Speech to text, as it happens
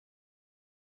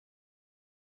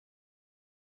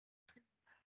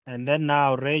and then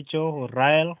now Rachel,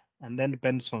 Ryle, and then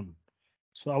Benson.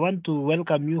 So I want to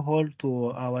welcome you all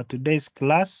to our today's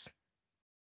class,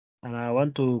 and I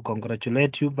want to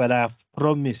congratulate you. But I've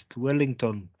promised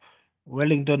Wellington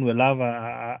will have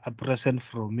a present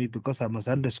from me because I'm a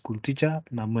Sunday school teacher,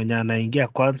 na mwenye anaingia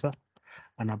kwanza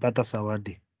anapata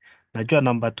zawadi. Najua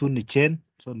number 2 ni Chen,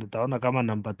 so nitaona kama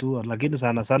number 2, lakini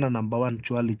sana sana number 1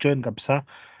 chuali join kabisa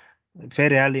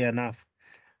very early enough.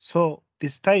 So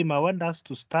this time I want us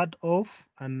to start off,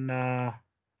 and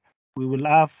we will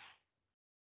have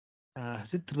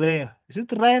is it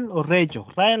Ryle or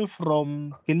Rejo? Ryle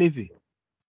from Kilifi.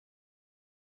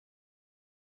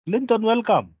 Linton,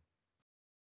 welcome.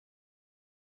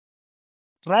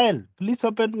 Ryle, please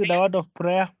open with a word of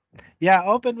prayer. Yeah,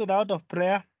 open with a word of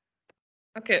prayer.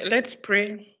 Okay, let's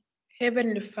pray.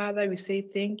 Heavenly Father, we say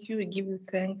thank you. We give you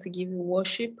thanks. We give you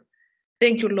worship.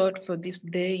 Thank you, Lord, for this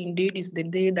day. Indeed, it's the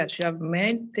day that you have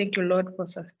made. Thank you, Lord, for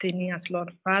sustaining us,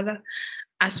 Lord Father.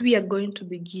 As we are going to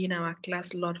begin our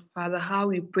class, Lord Father, how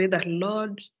we pray that,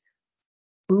 Lord,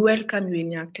 we welcome you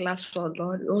in your class, Lord.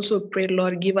 We also pray,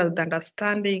 Lord, give us the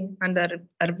understanding and the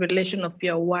revelation of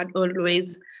your word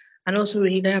always. And also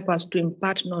help us to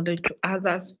impart knowledge to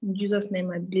others. In Jesus'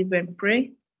 name I believe and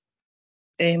pray.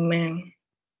 Amen.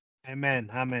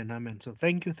 Amen. So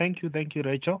thank you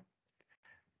Rachel.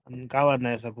 Nikawa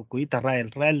naweza kukuita Ryle.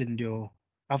 Ryle ndio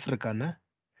African, eh?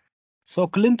 So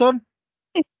Clinton,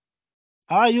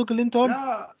 how are you, Clinton?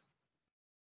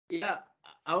 Yeah,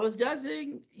 I was just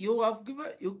saying you have given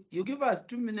you give us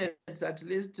 2 minutes at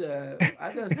least,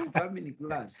 others to come in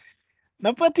class.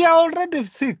 No, but you're already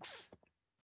 6.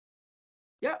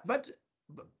 Yeah, but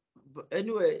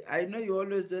anyway, I know you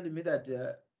always tell me that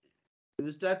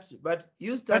you start, but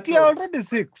you start. But you're already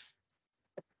 6.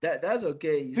 That's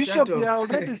okay. You Bishop, start you're off.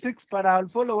 already 6, but I'll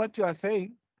follow what you are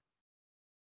saying.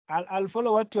 I'll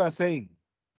follow what you are saying.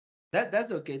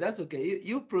 That's okay. That's okay.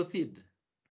 You proceed.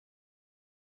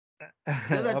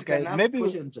 So that Okay, you can have maybe.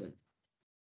 questions.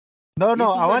 No, Is I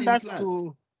Susan want in us class?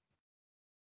 to.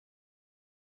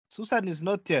 Susan is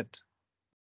not yet.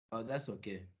 Oh, that's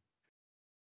okay.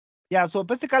 Yeah, so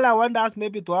basically I want us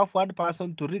maybe to have one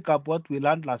person to recap what we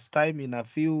learned last time in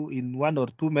 1 or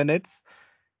 2 minutes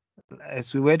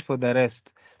as we wait for the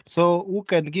rest. So who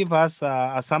can give us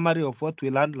a summary of what we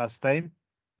learned last time?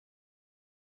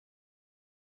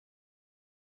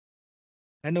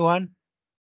 Anyone?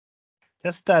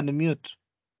 Just unmute.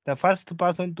 The first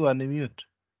person to unmute.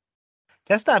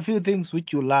 Just a few things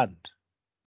which you learned.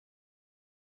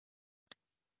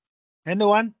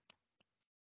 Anyone?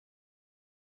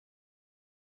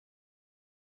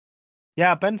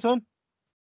 Yeah, Benson?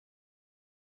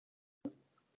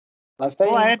 Last time,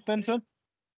 Go ahead, Benson.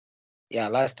 Yeah,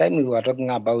 last time we were talking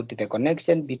about the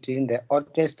connection between the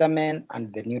Old Testament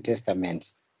and the New Testament,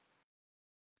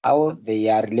 how they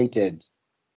are related.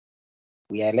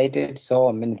 We highlighted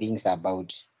so many things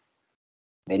about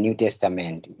the New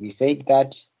Testament. We said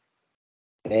that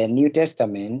the New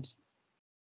Testament,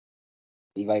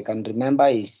 if I can remember,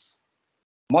 is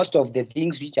most of the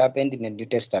things which happened in the New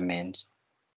Testament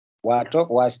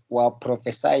were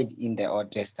prophesied in the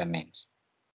Old Testament.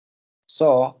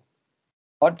 So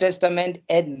Old Testament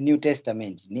and New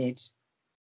Testament in it.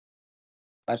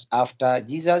 But after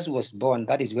Jesus was born,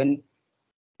 that is when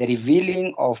the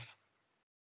revealing of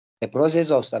the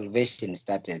process of salvation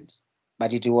started.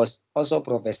 But it was also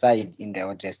prophesied in the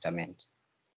Old Testament.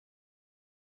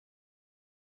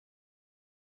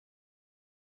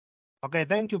 Okay,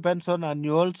 thank you, Benson. And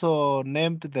you also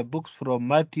named the books from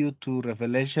Matthew to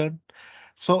Revelation.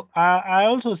 So I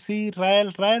also see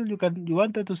Ryle. Ryle, you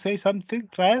wanted to say something,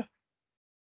 Ryle?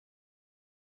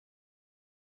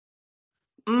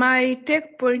 My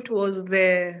take point was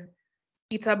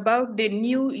it's about the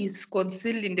new is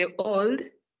concealed in the old,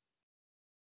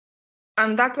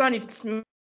 and that one it's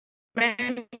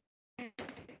meant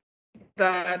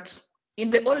that in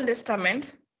the Old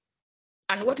Testament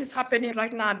and what is happening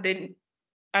right now at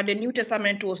the New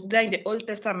Testament was there in the Old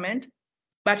Testament,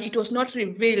 but it was not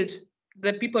revealed to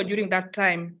the people during that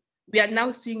time. We are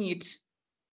now seeing it,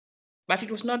 but it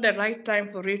was not the right time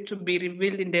for it to be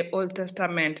revealed in the Old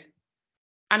Testament.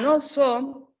 And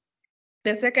also,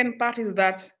 the second part is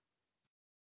that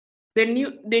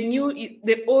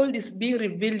the old is being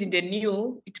revealed in the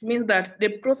new. It means that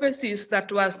the prophecies that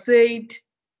were said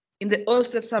in the Old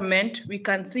Testament, we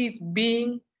can see it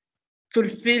being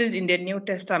fulfilled in the New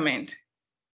Testament.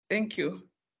 Thank you.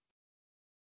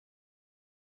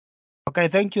 Okay,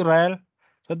 thank you, Ryle.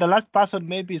 So the last person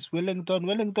maybe is Wellington.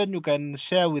 Wellington, you can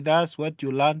share with us what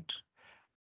you learned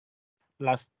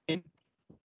last time.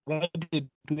 What did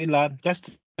we learn?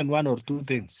 Just 1 or 2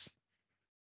 things.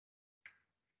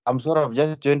 I'm sorry, I've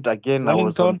just joined again. I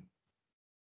was on. Wellington.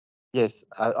 Yes,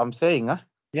 I'm saying,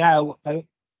 Yeah,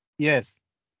 yes.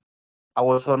 I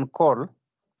was on call.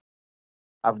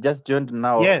 I've just joined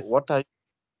now. Yes. What are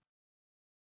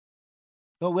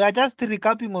So we are just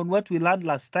recapping on what we learned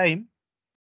last time.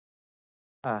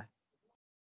 Ah.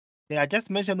 Yeah, I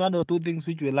just mentioned one or two things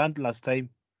which we learned last time.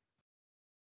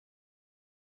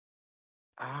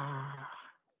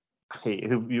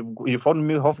 You found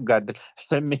me off guard.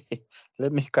 Let me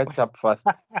catch up first.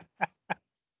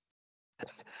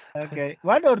 Okay,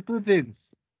 one or two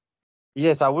things.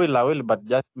 Yes, I will, but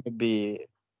just maybe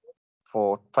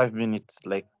for 5 minutes,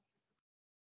 like,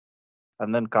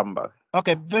 and then come back.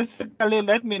 Okay, basically,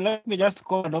 let me just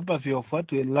go an overview of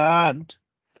what we learned,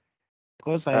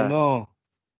 because I know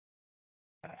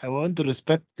I want to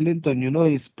respect Clinton. You know,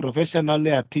 he's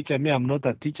professionally a teacher. Me, I'm not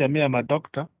a teacher. Me, I'm a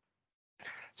doctor.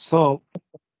 So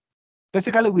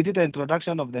basically, we did an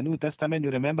introduction of the New Testament.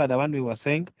 You remember the one we were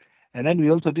saying, and then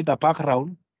we also did a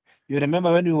background. You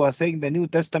remember when we were saying the New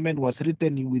Testament was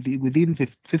written within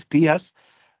 50 years,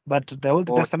 but the Old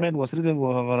Testament was written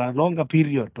over a longer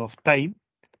period of time.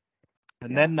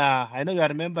 And then I know you are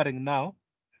remembering now.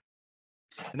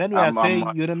 And then we are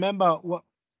saying, you remember what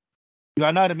you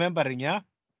are now remembering, yeah?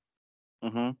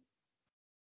 Mm-hmm.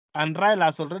 And Ryle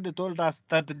has already told us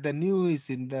that the new is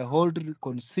in the old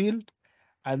concealed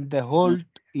and the old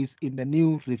is in the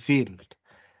new revealed.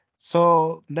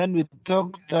 So then we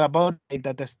talked about the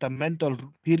intertestamental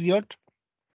period.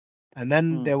 And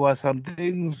then there were some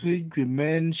things which we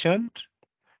mentioned.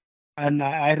 And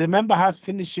I remember us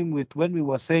finishing with when we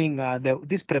were saying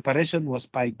this preparation was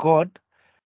by God,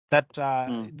 that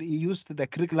he used the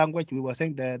Greek language. We were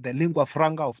saying the lingua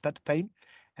franca of that time.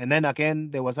 And then again,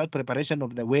 there was that preparation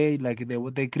of the way, like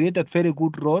they created very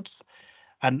good roads.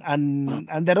 And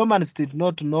the Romans did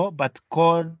not know, but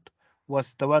God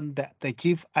was the one, the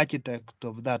chief architect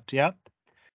of that, yeah?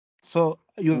 So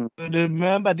you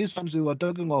remember these ones we were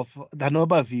talking of an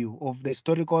overview of the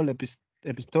historical,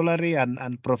 epistolary,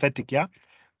 and prophetic, yeah?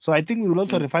 So I think we will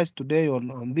also revise today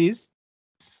on this.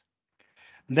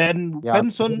 Then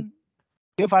Benson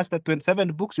gave us the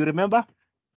 27 books, you remember?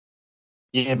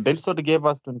 Yeah, Benson gave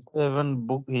us 27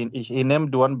 books. He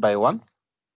named one by one.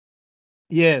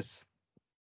 Yes.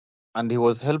 And he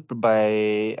was helped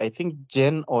by, I think,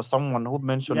 Jen or someone who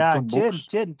mentioned 2 books.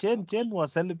 Jen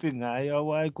was helping.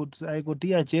 I could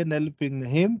hear Jen helping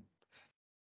him.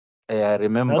 I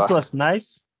remember. That was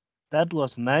nice. That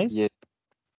was nice. Yes.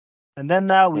 And then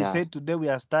now we say today we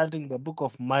are starting the book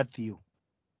of Matthew.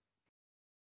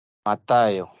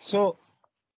 Matthew. So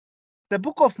the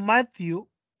book of Matthew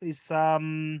is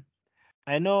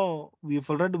I know we've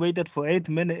already waited for 8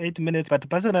 minutes, but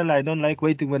personally I don't like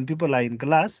waiting when people are in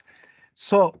class.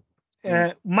 So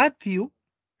Matthew,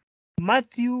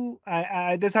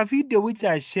 there's a video which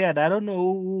I shared. I don't know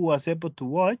who was able to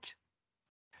watch,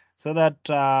 so that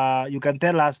you can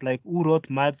tell us like who wrote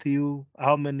Matthew,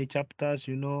 how many chapters,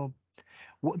 you know,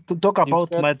 to talk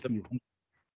about Matthew.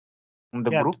 In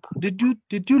the group.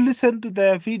 Did you listen to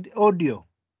the audio?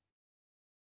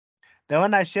 The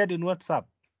one I shared in WhatsApp.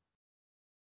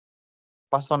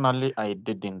 Personally, I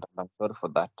didn't. I'm sorry for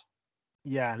that.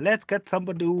 Yeah, let's get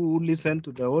somebody who listened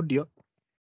to the audio.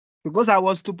 Because I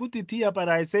was to put it here, but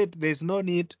I said there's no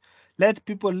need. Let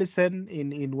people listen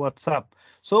in WhatsApp.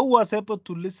 So who was able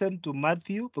to listen to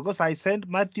Matthew? Because I sent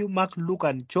Matthew, Mark, Luke,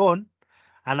 and John,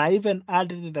 and I even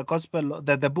added the gospel,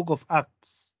 the book of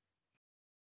Acts.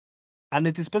 And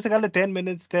it is basically 10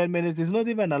 minutes, 10 minutes. It's not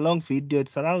even a long video.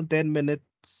 It's around 10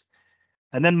 minutes.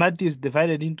 And then Matthew is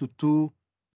divided into 2.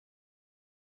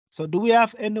 So do we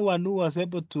have anyone who was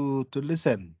able to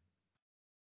listen?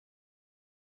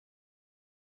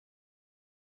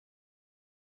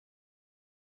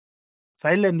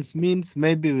 Silence means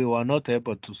maybe we were not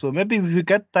able to. So maybe if we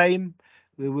get time,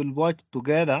 we will watch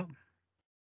together.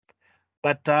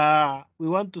 But we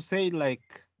want to say,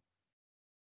 like,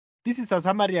 this is a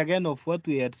summary again of what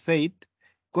we had said,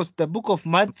 because the book of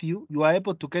Matthew, you are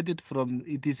able to get it from,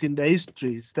 it is in the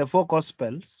histories, the 4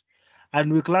 Gospels,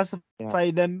 and we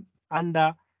classify them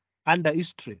under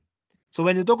history. So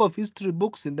when you talk of history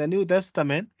books in the New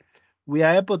Testament, we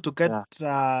are able to get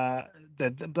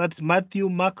that's Matthew,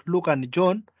 Mark, Luke, and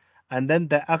John, and then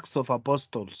the Acts of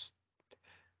Apostles.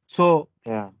 So,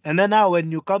 and then now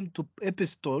when you come to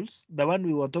epistles, the one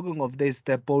we were talking of, there's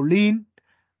the Pauline,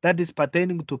 that is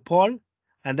pertaining to Paul,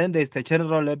 and then there's the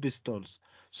general epistles.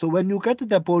 So when you get to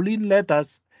the Pauline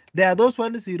letters, there are those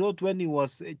ones he wrote when he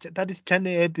was, that is Chane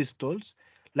epistles,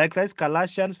 Likewise,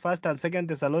 Colossians, 1st and 2nd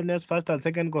Thessalonians, 1st and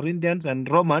 2nd Corinthians, and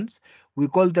Romans, we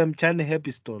call them Chani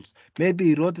epistles. Maybe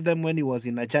he wrote them when he was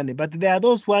in a Chani, but there are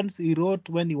those ones he wrote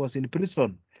when he was in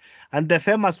prison. And the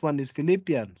famous one is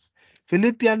Philippians.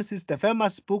 Philippians is the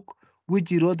famous book which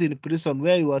he wrote in prison,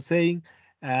 where he was saying,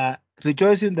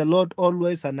 rejoice in the Lord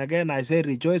always. And again, I say,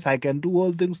 rejoice. I can do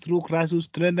all things through Christ who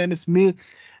strengthens me.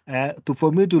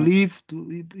 For me to live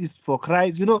is for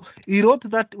Christ. You know, he wrote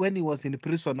that when he was in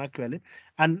prison, actually.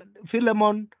 And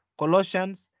Philemon,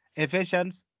 Colossians,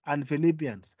 Ephesians, and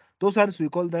Philippians. Those ones we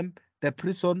call them the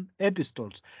prison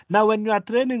epistles. Now, when you are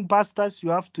training pastors, you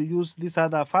have to use this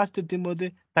other 1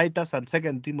 Timothy, Titus, and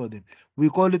 2 Timothy. We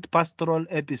call it pastoral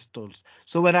epistles.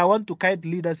 So when I want to guide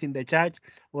leaders in the church,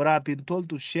 or I've been told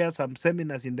to share some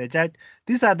seminars in the church,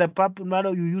 these are the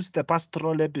you use the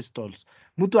pastoral epistles.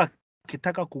 Mtu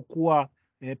akitaka kukua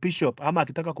bishop ama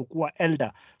akitaka kukua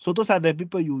elder. So those are the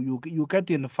people you get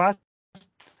in 1st,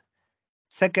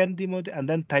 2nd Timothy, and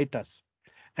then Titus.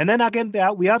 And then again,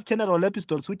 we have general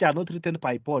epistles which are not written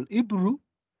by Paul. Hebrew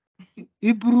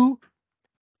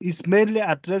is mainly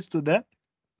addressed to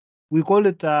we call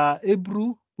it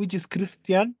Hebrew, which is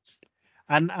Christian.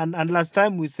 And last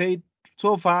time we said,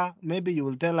 so far, maybe you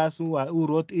will tell us who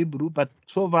wrote Hebrew, but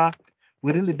so far,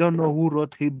 we really don't know who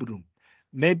wrote Hebrew.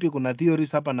 Maybe kuna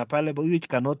theories hapa na pale, but which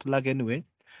cannot lag anyway.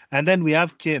 And then we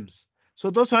have James. So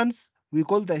those ones we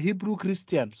call the Hebrew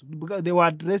Christians, because they were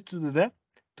addressed to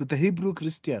the Hebrew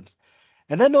Christians.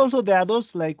 And then also there are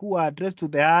those like who are addressed to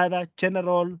the other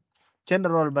general,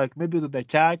 like maybe to the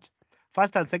church,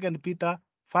 1st and 2nd Peter,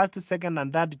 1st, 2nd,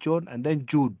 and 3rd John, and then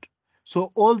Jude.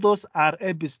 So all those are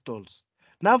epistles.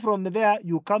 Now from there,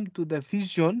 you come to the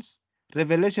visions,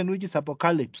 Revelation, which is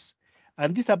Apocalypse.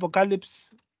 And this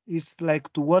Apocalypse is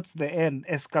like towards the end,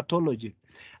 eschatology.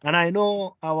 And I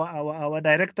know our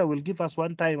director will give us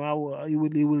one time he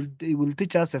will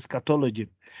teach us eschatology.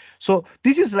 So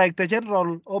this is like the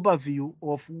general overview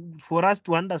for us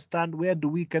to understand where do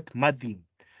we get Matthew.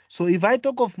 So if I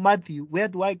talk of Matthew, where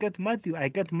do I get Matthew? I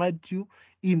get Matthew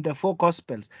in the 4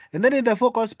 Gospels. And then in the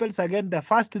 4 Gospels, again, the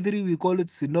first 3, we call it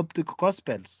Synoptic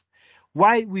Gospels.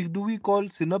 Why do we call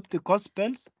Synoptic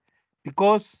Gospels?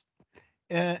 Because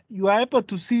you are able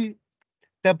to see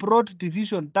the broad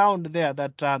division down there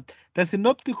that the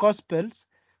Synoptic Gospels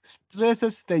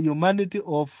stresses the humanity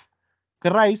of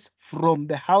Christ from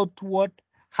the outward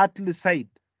earthly side.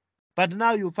 But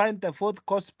now you find the 4th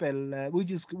Gospel,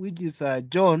 which is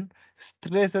John,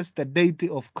 stresses the deity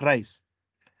of Christ.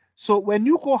 So when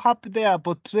you go up there,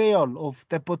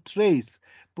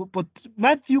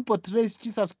 Matthew portrays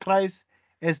Jesus Christ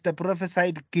as the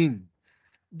prophesied king.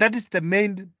 That is the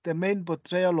main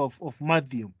portrayal of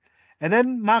Matthew. And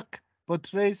then Mark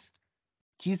portrays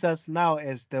Jesus now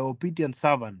as the obedient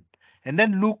servant. And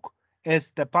then Luke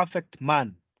as the perfect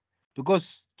man,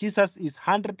 because Jesus is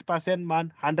 100%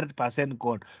 man, 100%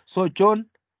 God. So John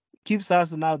gives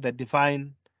us now the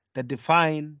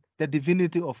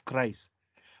divinity of Christ.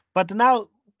 But now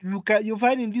you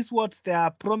find in these words there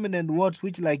are prominent words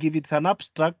which, like, if it's an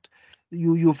abstract,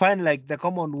 you find like the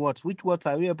common words. Which words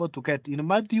are we able to get? In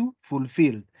Matthew,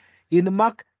 fulfilled. In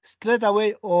Mark, straight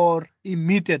away or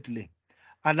immediately.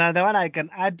 Another one I can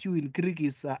add you in Greek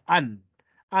is an.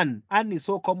 An is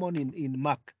so common in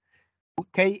Mark.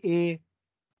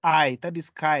 K-A-I, that is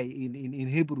Kai in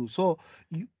Hebrew. So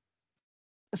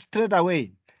straight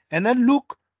away. And then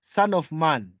Luke, son of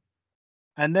man.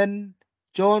 And then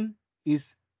John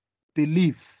is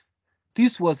believe.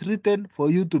 This was written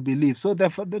for you to believe. So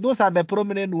those are the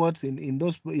prominent words in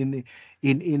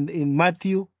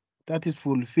Matthew, that is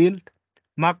fulfilled.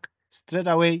 Mark, straight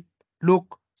away.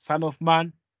 Luke, son of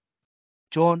man.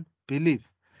 John, believe.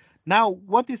 Now,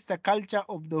 what is the culture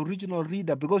of the original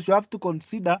reader? Because you have to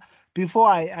consider, before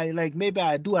I like maybe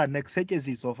I do an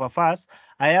exegesis of a verse,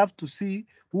 I have to see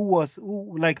who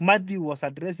like Matthew was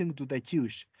addressing to the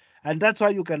Jewish. And that's why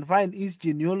you can find his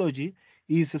genealogy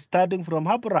is starting from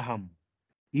Abraham.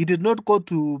 He did not go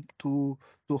to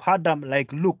Adam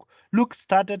like Luke. Luke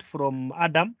started from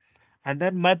Adam, and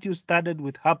then Matthew started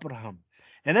with Abraham.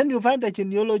 And then you find the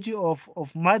genealogy of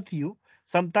Matthew.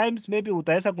 Sometimes maybe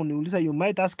utaweza kuniuliza, you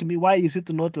might ask me, why is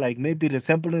it not like maybe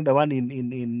resembling the one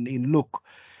in Luke?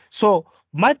 So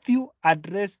Matthew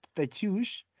addressed the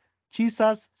Jewish,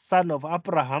 Jesus, son of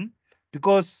Abraham,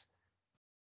 because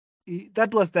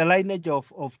that was the lineage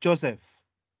of Joseph.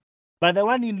 But the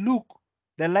one in Luke,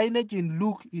 the lineage in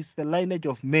Luke is the lineage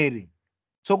of Mary.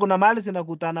 So kuna mahali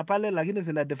zinakutana pale, lakini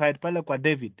zina divide pale kwa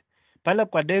David. Pale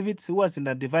kwa David huwa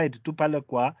zina divide tu pale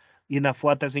kwa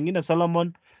inafuata zingine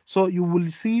Solomon. So you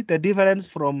will see the difference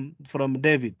from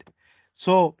David.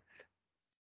 So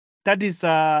That is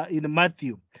in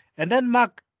Matthew. And then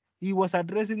Mark, he was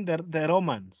addressing the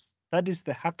Romans. That is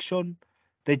the action,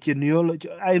 the genealogy.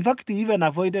 In fact, he even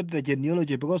avoided the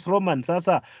genealogy because Romans,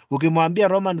 sasa ukimwambia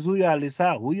Romans huyu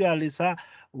alisa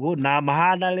na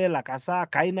Mahanale la kasa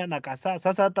Kaina na kasa.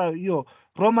 Sasa hata hiyo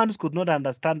Romans could not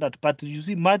understand that. But you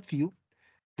see, Matthew,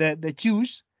 the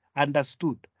Jews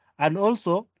understood. And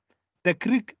also the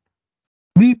Greek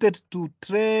needed to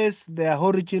trace their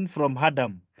origin from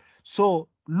Adam. So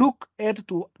Luke had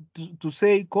to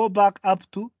say, go back up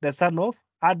to the son of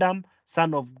Adam,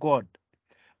 son of God.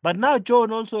 But now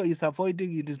John also is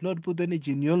avoiding, it is not put any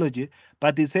genealogy,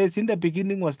 but he says, in the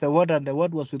beginning was the Word, and the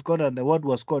Word was with God, and the Word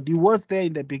was God. He was there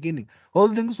in the beginning. All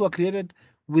things were created.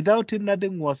 Without him,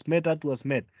 nothing was made that was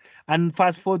made. And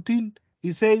verse 14,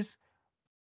 he says,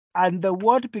 and the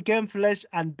word became flesh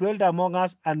and dwelt among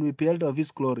us, and we beheld of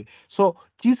his glory. So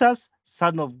Jesus,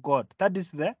 Son of God, that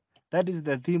is the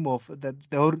theme of the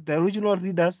original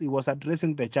readers. He was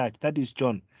addressing the church. That is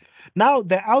John. Now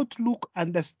the outlook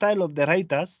and the style of the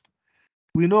writers,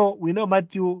 we know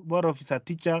Matthew more of is a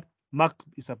teacher, Mark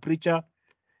is a preacher.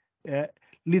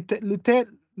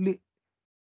 Literanan,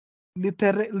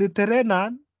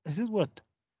 is it what?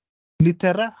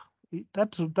 Litera,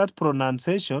 that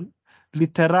pronunciation,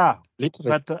 litera. Literature.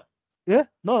 But yeah,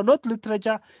 no, not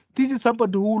literature. This is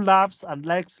somebody who loves and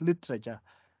likes literature.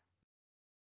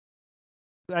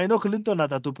 I know Clinton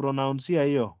had to pronounce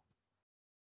here.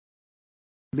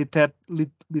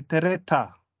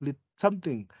 Literator,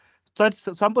 something.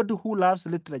 That's somebody who loves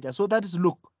literature. So that is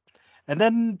Luke. And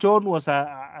then John was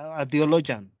a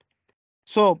theologian.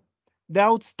 So the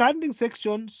outstanding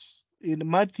sections in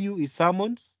Matthew is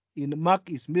sermons, in Mark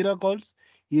is miracles,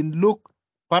 in Luke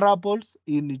parables,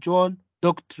 in John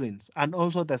doctrines, and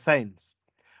also the signs.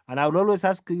 And I will always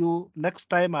ask you, next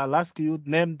time I'll ask you,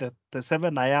 name the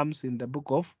 7 I ams in the book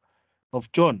of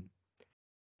John.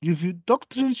 If you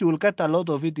doctrines, you will get a lot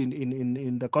of it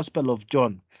in the Gospel of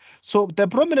John. So the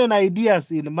prominent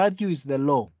ideas in Matthew is the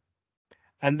law.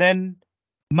 And then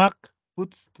Mark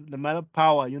puts the man of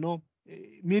power,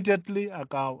 immediately.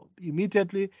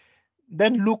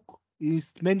 Then Luke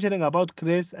is mentioning about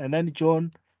grace, and then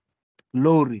John,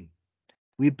 glory.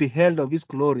 We beheld of his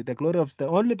glory, the glory of the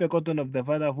only begotten of the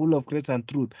Father, full of grace and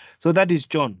truth. So that is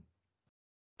John.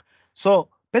 So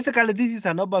basically, this is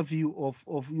an overview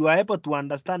of you are able to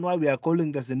understand why we are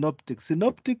calling the synoptic.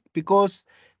 Synoptic because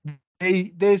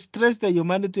they stress the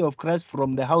humanity of Christ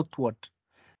from the outward.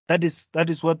 That is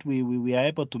what we are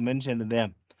able to mention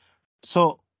there.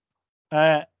 So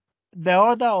the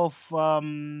author of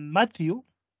Matthew.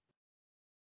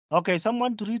 Okay,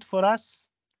 someone to read for us?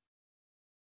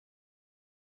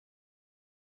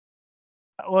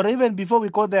 Or even before we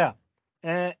go there,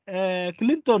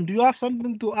 Clinton, do you have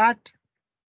something to add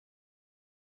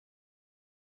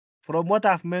from what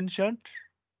I've mentioned?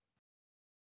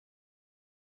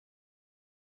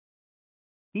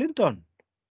 Clinton.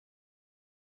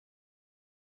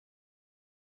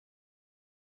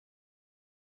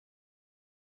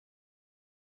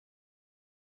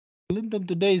 Clinton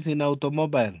today is in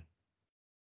automobile.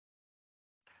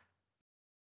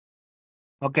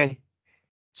 Okay.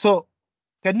 So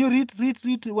can you read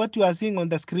what you are seeing on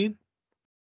the screen?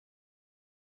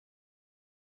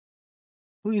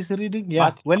 Who is reading? Yeah,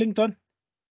 Matthew. Wellington.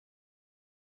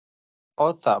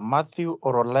 Author Matthew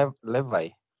or Levi,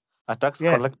 a tax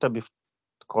collector before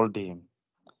called him.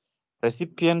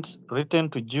 Recipient written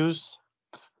to Jews,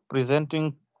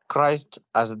 presenting Christ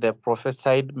as the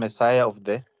prophesied Messiah of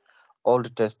the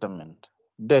Old Testament.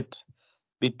 Date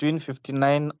between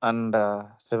 59 and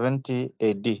 70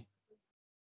 AD.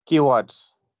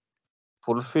 Keywords: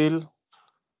 fulfill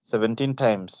 17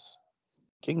 times.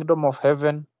 Kingdom of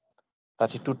heaven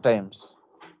 32 times.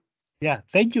 Yeah,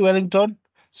 thank you, Wellington.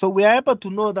 So we are able to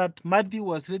know that Matthew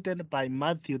was written by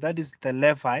Matthew, that is the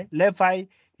Levi. Levi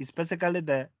is basically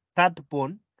the third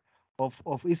born of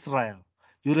Israel.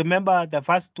 You remember the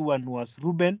first one was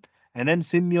Reuben, and then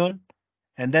Simeon,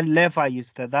 and then Levi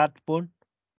is the third born,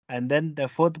 and then the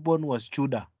fourth born was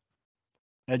Judah.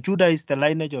 And Judah is the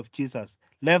lineage of Jesus.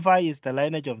 Levi is the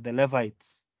lineage of the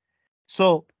Levites.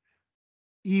 So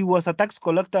he was a tax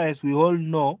collector, as we all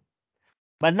know.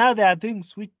 But now there are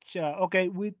things which, okay,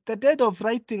 with the date of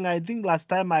writing, I think last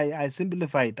time I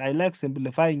simplified. I like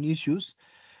simplifying issues,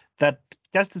 that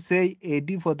just to say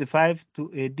AD 45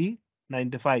 to AD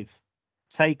 95.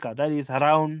 Saika, that is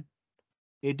around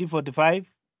AD 45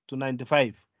 to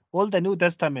 95. All the New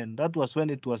Testament, that was when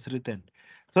it was written.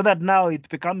 So that now it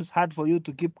becomes hard for you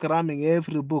to keep cramming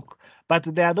every book. But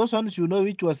there are those ones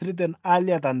which was written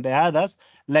earlier than the others,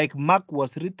 like Mark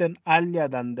was written earlier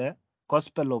than the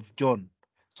Gospel of John.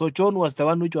 So John was the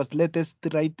one which was latest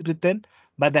written,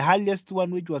 but the earliest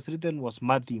one which was written was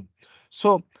Matthew.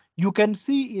 So you can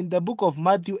see in the book of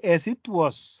Matthew as it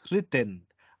was written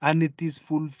and it is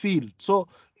fulfilled. So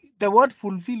the word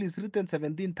fulfill is written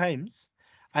 17 times,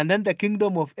 and then the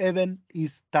kingdom of heaven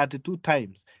is 32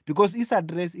 times, because his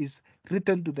address is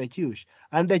written to the Jewish.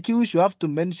 And the Jewish, you have to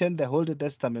mention the Old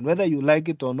Testament, whether you like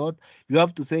it or not. You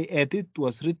have to say, it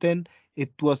was written,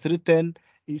 it was written.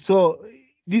 So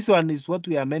this one is what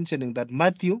we are mentioning, that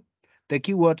Matthew, the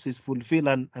keywords is fulfill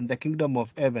and the kingdom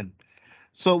of heaven.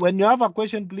 So when you have a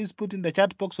question, please put in the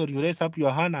chat box or you raise up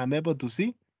your hand. I'm able to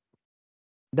see.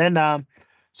 Then,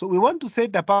 so we want to say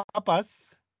the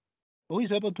purpose. Who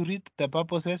is able to read the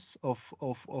purposes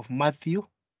of Matthew?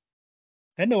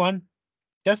 Anyone?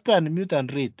 Just unmute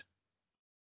and read.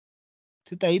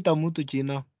 Sitaita mutu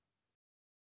china.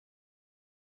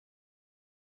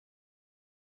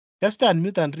 Just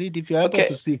unmute and read if you're able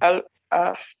to see.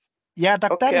 Yeah,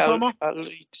 Daktari Soma. I'll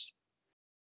read.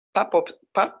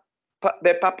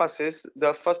 The purposes,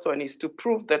 the first one is to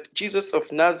prove that Jesus of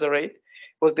Nazareth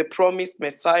was the promised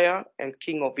Messiah and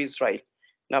King of Israel.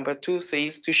 Number 2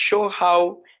 says to show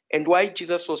how and why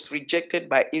Jesus was rejected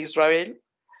by Israel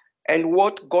and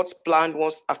what God's plan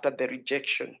was after the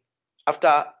rejection.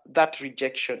 After that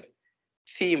rejection.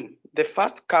 Theme, the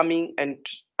first coming and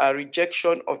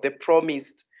rejection of the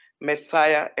promised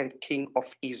Messiah and King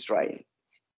of Israel.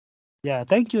 Yeah,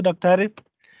 thank you, Daktari.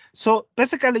 So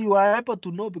basically, you are able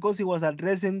to know because he was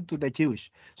addressing to the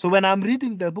Jewish. So when I'm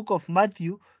reading the book of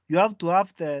Matthew, you have to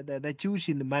have the Jewish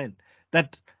in mind,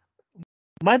 that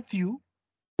Matthew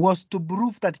was to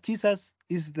prove that Jesus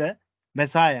is the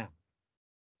Messiah,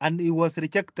 and he was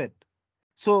rejected.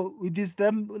 So it is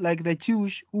them, like the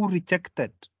Jewish, who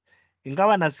rejected.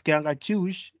 Ingawa nasikianga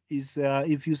Jewish is,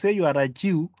 if you say you are a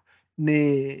Jew,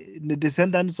 ni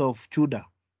descendants of Judah.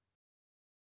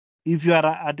 If you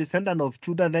are a descendant of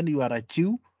Judah, then you are a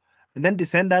Jew. And then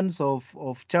descendants of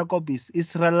Jacob is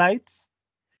Israelites.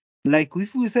 Like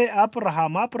if we say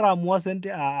Abraham wasn't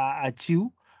a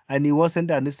Jew and he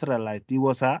wasn't an Israelite. He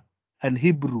was an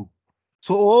Hebrew.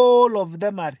 So all of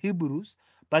them are Hebrews.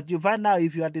 But you find out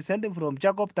if you are descending from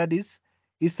Jacob, that is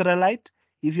Israelite.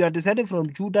 If you are descending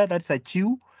from Judah, that's a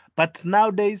Jew. But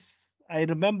nowadays, I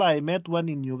remember I met one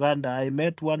in Uganda. I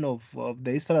met one of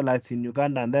the Israelites in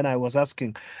Uganda, and then I was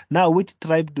asking, now which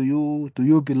tribe do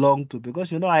you belong to?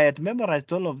 Because I had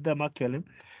memorized all of them actually.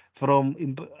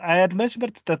 I had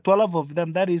mentioned the 12 of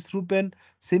them. That is Reuben,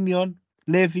 Simeon,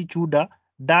 Levi, Judah,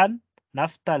 Dan,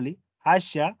 Naphtali,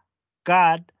 Asher,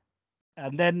 Gad,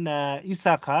 and then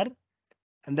Issachar,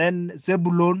 and then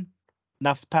Zebulun,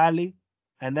 Naphtali,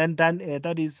 and then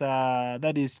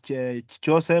that is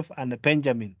Joseph and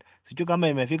Benjamin. Sijui kama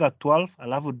imefika 12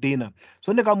 alafu Dina.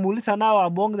 So nikamuuliza, now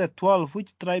among the 12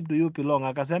 which tribe do you belong?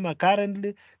 Akasema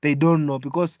currently they don't know,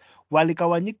 because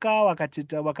walikawanyika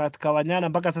wakakawanyana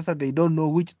mpaka sasa they don't know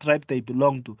which tribe they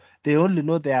belong to. They only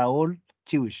know they are all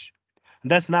Jewish.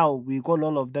 And that's now we call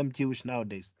all of them Jewish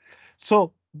nowadays.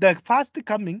 So the first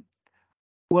coming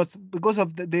was because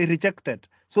of they rejected.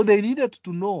 So they needed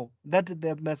to know that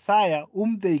the Messiah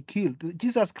whom they killed,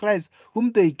 Jesus Christ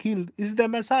whom they killed, is the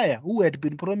Messiah who had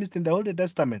been promised in the Old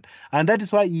Testament. And that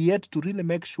is why he had to really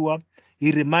make sure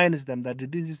he reminds them that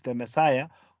this is the Messiah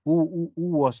who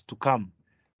was to come.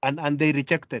 And they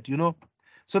rejected,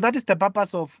 So that is the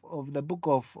purpose of the book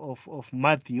of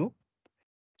Matthew.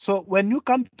 So when you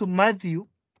come to Matthew,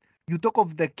 you talk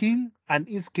of the king and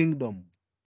his kingdom.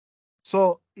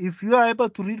 So if you are able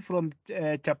to read from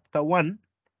chapter 1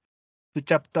 to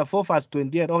chapter 4, verse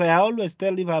 28. Okay, I always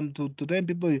tell if I'm to train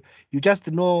people, you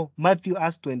just know Matthew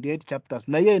has 28 chapters.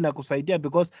 Na hiyo inakusaidia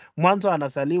because mwanzo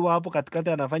anasaliwa hapo katikati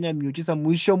anafanya miujiza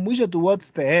mwisho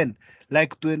towards the end.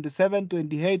 Like 27,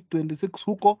 28, 26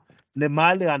 huko ni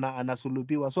mahali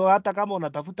anasulubiwa. So hata kama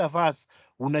unatafuta verse,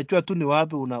 unajua tu ni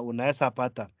wapi unaweza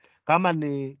pata. Kama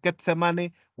ni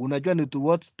Gethsemane, unajua ni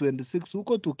towards 26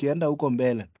 huko tukienda huko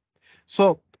mbele.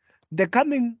 So the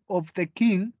coming of the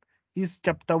king is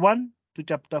chapter 1 to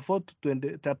chapter 4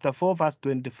 to chapter 4 verse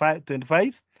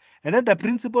 25. And then the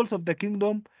principles of the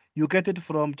kingdom, you get it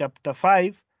from chapter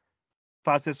 5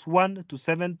 verses 1 to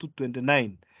 7 to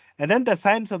 29. And then the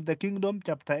signs of the kingdom,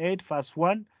 chapter 8 verse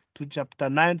 1 to chapter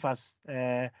 9 verse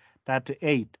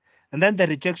 38. And then the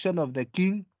rejection of the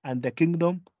king and the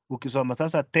kingdom, ukisoma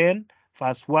sasa 10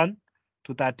 verse 1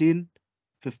 to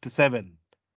 13:57.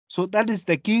 So that is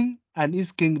the king and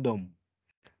his kingdom.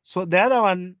 So the other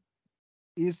one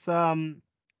is the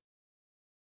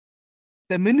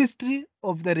ministry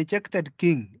of the rejected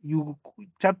king.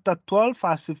 Chapter 12,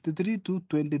 verse 53 to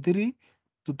 23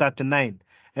 to 39.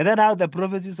 And then now the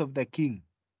prophecies of the king.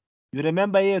 You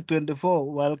remember here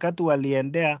 24 wakati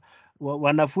waliendea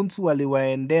wanafunzi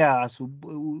waliwaendea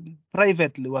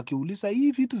privately wakiuliza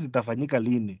hii vitu zitafanyika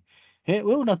lini?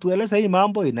 We unatueleza hii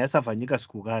mambo inaweza fanyika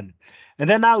siku gani? And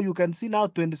then now you can see now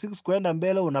 26 kwenda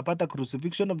mbele unapata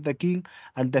crucifixion of the king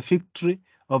and the victory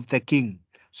of the king.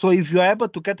 So if you are able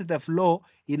to get the flow,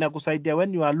 inakusaidia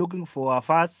when you are looking for a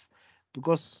verse,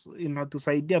 because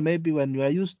inatusaidia maybe when you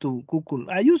are used to Google.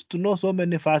 I used to know so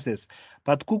many verses,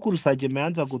 but Google search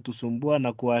imeanza kutusumbua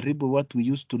na kuharibu what we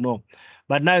used to know.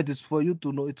 But now it is for you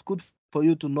to know, it's good for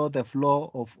you to know the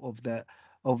flow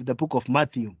of the book of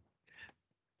Matthew.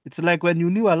 It's like when you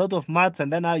knew a lot of maths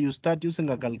and then now you start using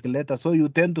a calculator, so you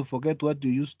tend to forget what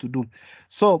you used to do.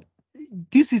 So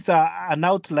this is an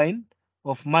outline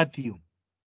of Matthew.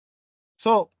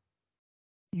 So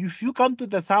if you come to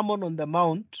the Sermon on the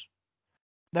Mount,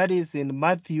 that is in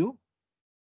Matthew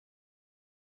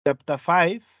chapter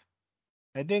 5,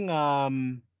 I think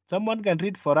someone can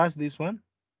read for us this one.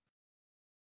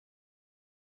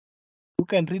 Who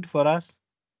can read for us?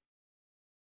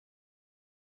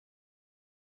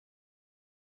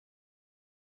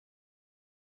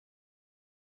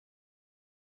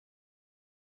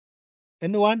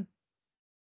 Anyone?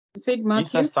 You said Matthew?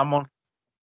 Jesus someone.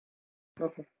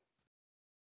 Okay,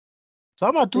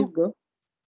 Soma please tu. go.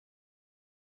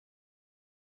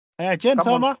 Jen, Come on.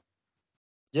 soma.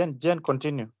 Jen,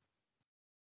 continue.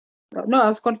 No, I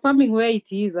was confirming where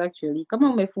it is actually.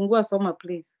 Kama umefungua soma,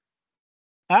 please.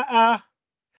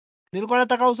 Nilikuwa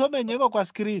nataka usome yenye iko kwa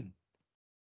screen.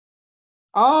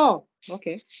 Oh,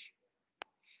 okay.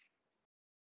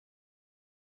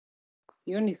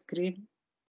 Sioni screen.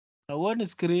 Uone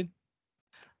screen.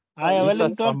 Oh, Haya, Jesus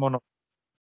Wellington. someone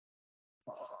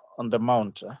on the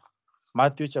mount.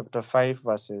 Matthew chapter 5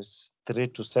 verses 3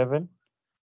 to 7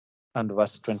 and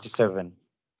verse 27.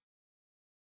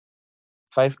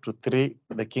 5 to 3,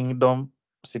 the kingdom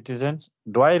citizens.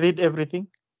 Do I read everything?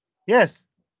 Yes.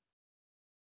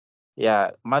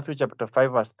 Yeah, Matthew chapter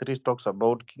 5 verse 3 talks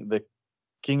about the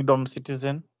kingdom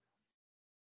citizen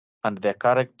and their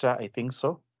character, I think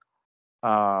so.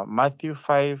 Matthew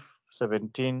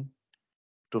 5:17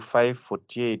 to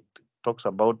 5:48 talks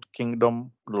about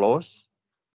kingdom laws,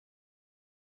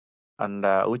 and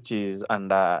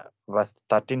verse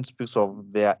 13 speaks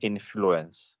of their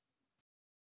influence,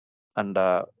 and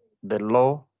the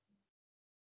law,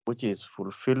 which is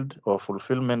fulfilled or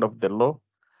fulfillment of the law.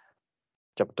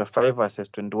 Chapter 5 verses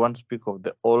 21 speak of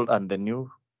the old and the new.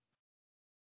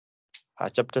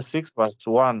 Chapter 6 verse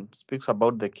 1 speaks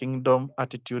about the kingdom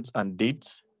attitudes and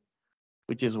deeds,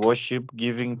 which is worship,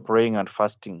 giving, praying, and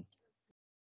fasting.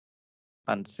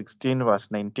 And 16 verse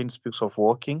 19 speaks of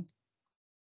walking.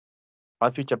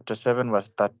 Matthew chapter 7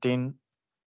 verse 13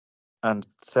 and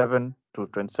 7 to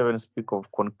 27 speak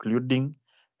of concluding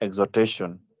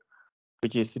exhortation,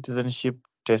 which is citizenship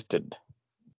tested.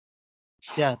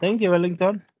 Yeah, thank you,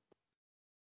 Wellington.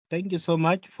 Thank you so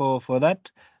much for that.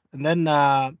 And then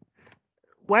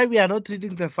why we are not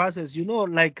reading the verses,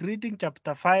 like reading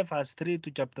chapter 5 verse 3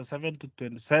 to chapter 7 to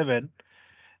 27.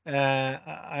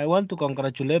 I want to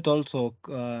congratulate also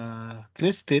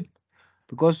Christine,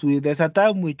 because there's a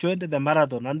time we joined the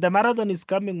marathon, and the marathon is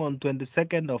coming on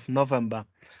 22nd of November.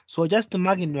 So just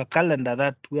mark in your calendar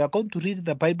that we are going to read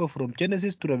the Bible from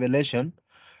Genesis to Revelation.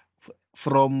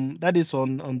 From that is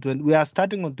on 20, we are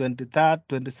starting on 23rd,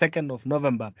 22nd of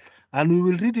November, and we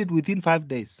will read it within 5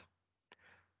 days.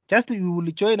 Just you will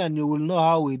join and you will know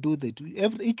how we do that.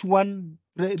 Each one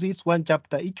reads one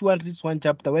chapter. Each one reads one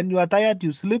chapter. When you are tired,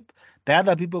 you sleep. The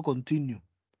other people continue.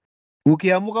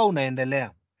 Ukiamuka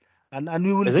unaendelea. And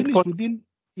we will finish within,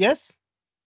 yes?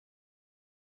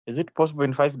 Is it possible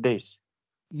in 5 days?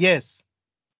 Yes.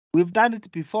 We've done it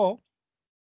before.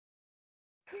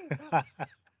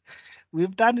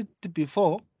 We've done it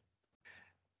before.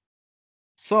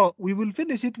 So we will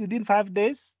finish it within 5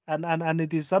 days, and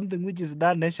it is something which is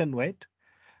done nationwide.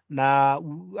 Now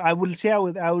I will share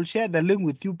the link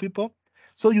with you people.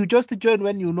 So you just join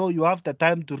when you know you have the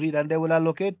time to read, and they will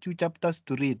allocate 2 chapters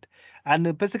to read.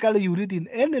 And basically you read in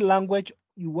any language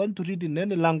you want to read, in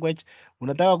any language.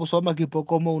 Unataka kusoma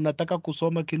Kipokomo, unataka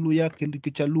kusoma Kiluya,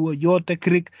 Kichaluo, yote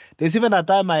Greek. There's even a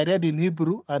time I read in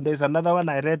Hebrew, and there's another one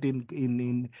I read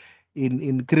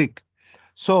in Greek.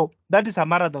 So that is a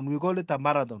marathon. We call it a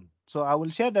marathon. So I will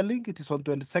share the link. It is on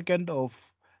 22nd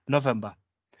of November.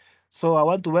 So I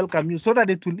want to welcome you so that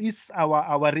it will ease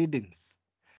our readings,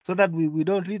 so that we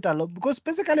don't read a lot, because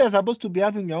basically you're supposed to be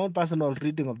having your own personal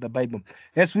reading of the Bible.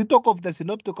 As we talk of the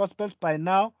Synoptic Gospels, by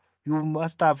now you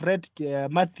must have read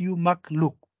Matthew, Mark,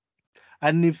 Luke.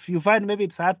 And if you find maybe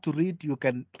it's hard to read, you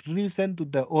can listen to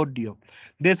the audio.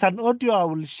 There's an audio I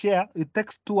will share. It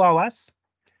takes 2 hours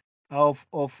of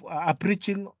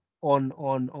preaching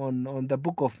on the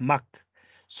book of Mark.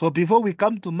 So before we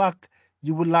come to Mark,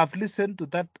 you will have listened to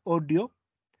that audio,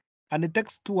 and it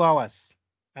takes 2 hours.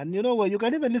 And you know what? You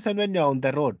can even listen when you're on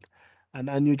the road,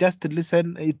 and you just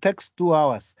listen. It takes 2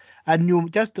 hours, and you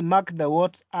just mark the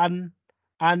words and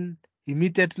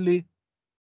immediately.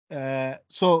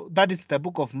 So that is the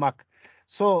book of Mark.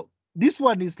 So this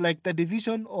one is like the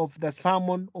division of the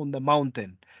Sermon on the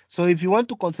Mountain. So if you want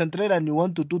to concentrate and you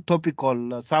want to do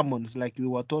topical sermons, like we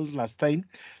were told last time,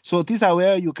 so these are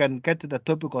where you can get the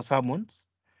topical sermons.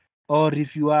 Or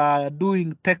if you are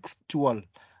doing textual,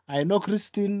 I know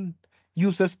Christine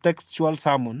uses textual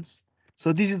sermons.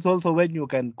 So this is also when you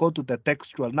can go to the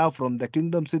textual. Now from the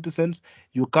Kingdom Citizens,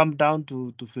 you come down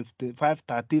to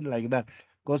 5513 like that.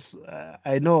 Because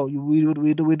I know we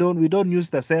don't use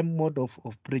the same mode of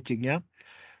preaching, yeah.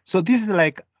 So this is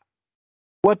like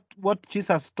what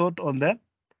Jesus taught on the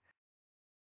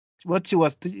what he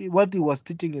was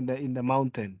teaching in the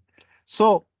mountain.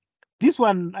 So this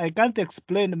one I can't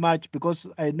explain much, because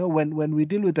I know when we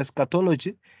deal with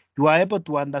eschatology, you are able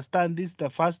to understand this: the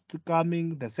first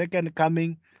coming, the second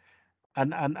coming,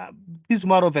 and this is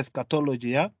more of eschatology,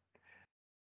 yeah.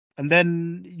 And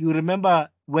then you remember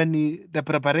when the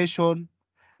preparation,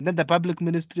 and then the public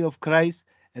ministry of Christ,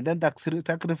 and then the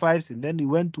sacrifice, and then he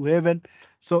went to heaven.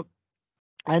 So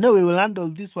I know we will handle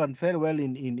this one very well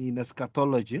in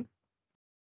eschatology.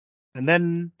 And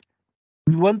then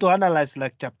we want to analyze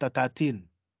like chapter 13.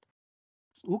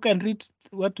 Who can read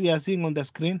what we are seeing on the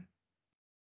screen?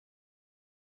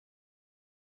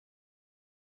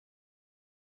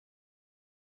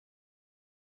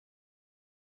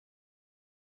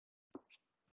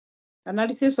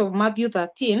 Analysis of Matthew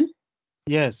 13.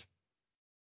 Yes.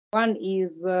 One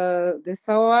is the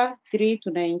Sower 3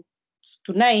 to 9.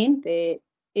 The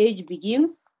age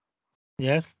begins.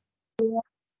 Yes.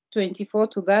 24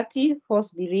 to 30, false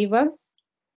believers.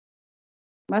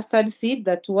 Mustard seed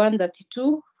 31,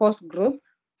 32, false growth.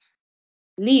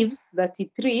 Leaves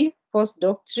 33, false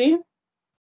doctrine.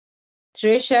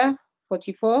 Treasure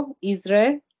 44,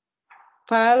 Israel.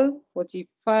 Pearl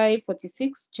 45,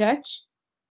 46, church.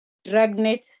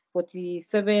 Dragnet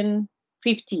 47,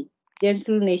 50,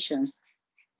 gentle nations.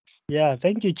 Yeah,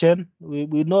 thank you, Chen.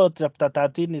 We know chapter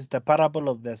 13 is the parable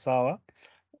of the sower.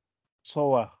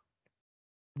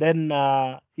 Then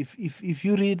if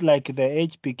you read like the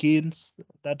age begins,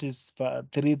 that is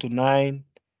 3 to 9,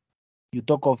 you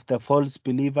talk of the false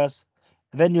believers.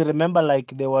 Then you remember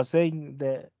like they were saying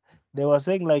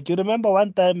like, you remember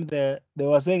one time they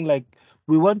were saying like,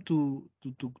 we want to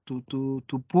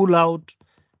pull out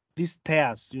these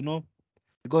tares, you know,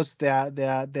 because they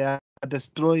are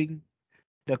destroying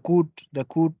the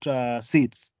good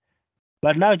seeds.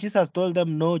 But now Jesus told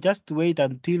them, no, just wait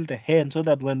until the end, so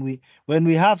that when we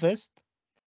harvest.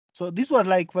 So this was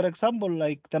like, for example,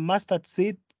 like the mustard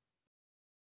seed,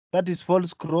 that is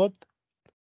false growth.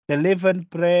 The leavened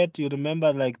bread, you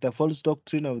remember, like the false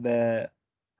doctrine of the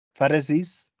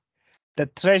Pharisees. The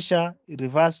treasure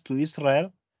refers to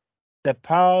Israel. The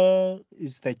pearl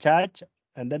is the church,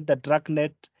 and then the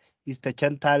dragnet is the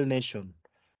Gentile nation.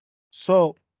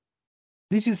 So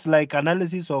this is like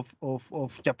analysis of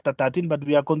chapter 13, but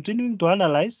we are continuing to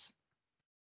analyze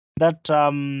that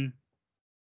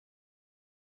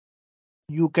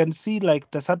you can see like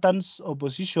the Satan's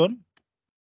opposition,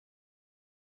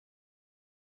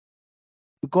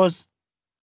 because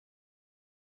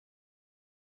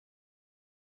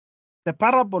the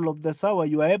parable of the sower,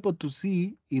 you are able to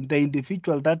see in the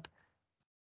individual that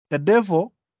the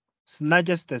devil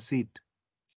snatches the seed.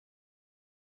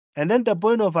 And then the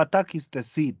point of attack is the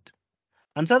seed.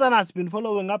 And Satan has been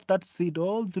following up that seed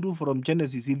all through from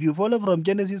Genesis. If you follow from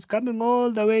Genesis, coming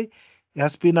all the way, he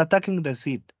has been attacking the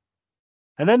seed.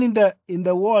 And then in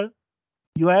the wall,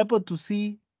 you are able to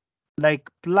see like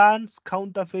plants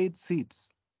counterfeit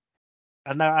seeds.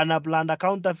 And a plant, a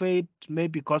counterfeit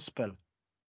maybe gospel.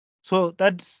 So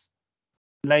that's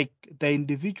like the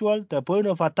individual, the point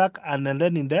of attack, and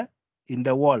then in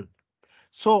the wall.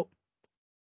 So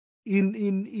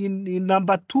in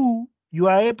number 2, you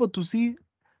are able to see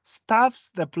starves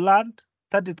the plant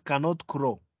that it cannot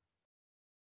grow,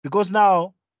 because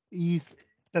now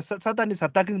Satan is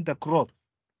attacking the growth,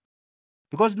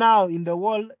 because now in the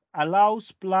wall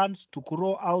allows plants to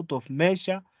grow out of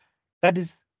measure, that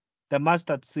is the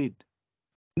mustard seed.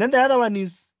 And then the other one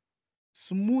is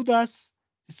smooths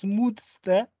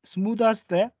the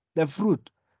fruit,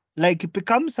 like it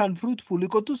becomes unfruitful,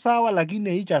 iko tu sawa lakini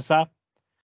haijazaa.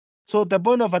 So the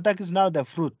point of attack is now the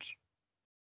fruit.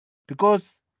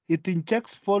 because it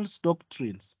injects false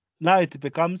doctrines. Now it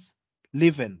becomes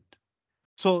leavened.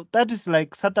 So that is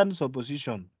like Satan's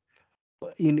opposition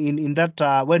in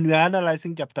that when we are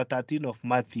analyzing chapter 13 of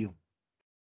Matthew.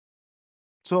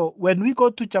 So when we go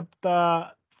to chapter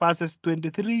verses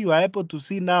 23, you are able to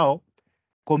see now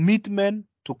commitment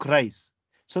to Christ.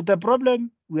 So the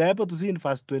problem we are able to see in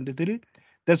verse 23,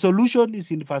 the solution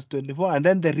is in verse 24, and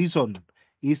then the reason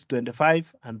is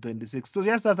 25 and 26. So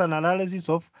just as an analysis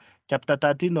of chapter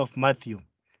 13 of Matthew.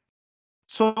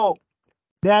 So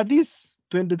there are these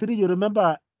 23, you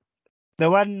remember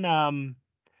the one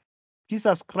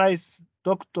Jesus Christ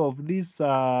talked of this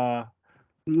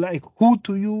like who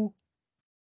to you,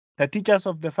 the teachers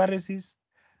of the Pharisees.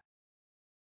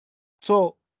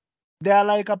 So there are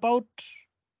like about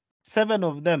 7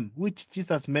 of them which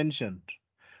Jesus mentioned.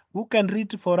 Who can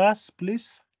read for us,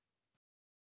 please?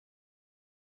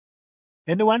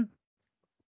 Anyone?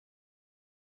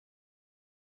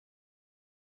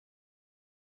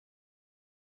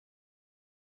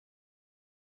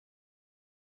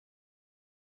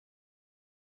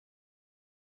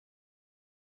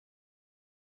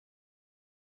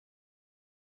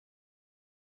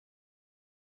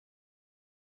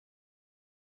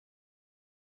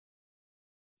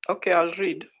 Okay, I'll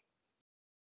read.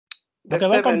 The Okay,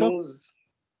 welcome, seven Doc. who's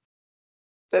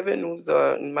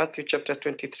in Matthew chapter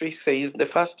 23 says, the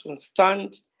first one,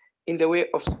 stand in the way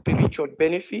of spiritual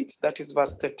benefits. That is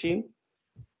verse 13.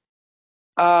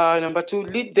 Number 2,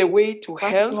 lead the way to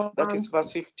hell. That is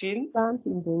verse 15. Stand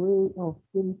in the way of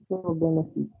spiritual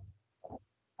benefits.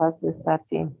 Verse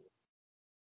 13.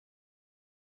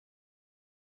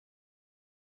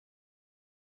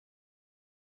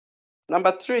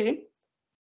 Number 3,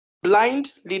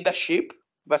 blind leadership,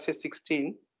 verses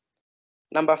 16.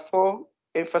 Number 4,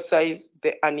 emphasize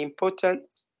the unimportant,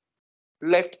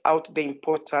 left out the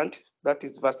important, that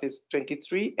is verses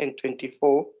 23 and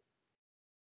 24.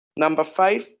 Number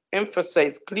 5,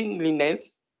 emphasize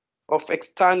cleanliness of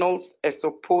externals as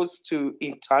opposed to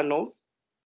internals,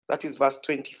 that is verse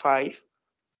 25.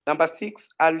 Number 6,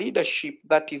 a leadership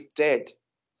that is dead,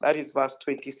 that is verse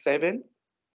 27.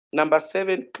 Number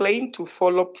 7, claim to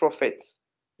follow prophets,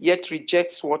 yet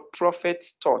rejects what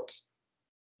prophets taught.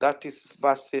 That is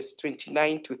verses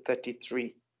 29 to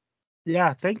 33.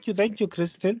 Yeah, thank you,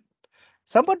 Christine.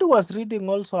 Somebody was reading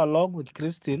also along with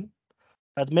Christine,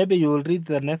 but maybe you will read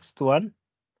the next one.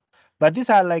 But these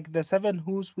are like the 7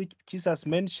 who's which Jesus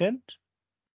mentioned,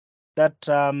 that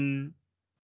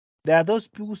there are those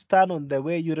people who stand on the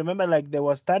way. You remember, like they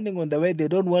were standing on the way, they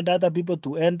don't want other people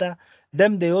to enter.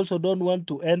 Them, they also don't want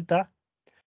to enter.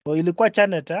 So ilikuwa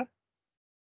Janet, huh?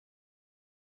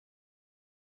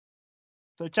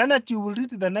 So Janet, you will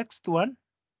read the next one.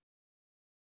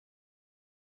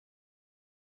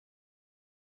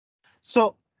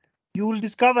 So you will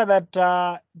discover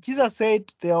that Jesus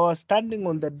said they were standing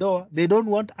on the door. They don't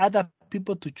want other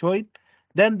people to join.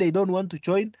 Then they don't want to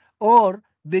join, or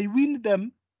they win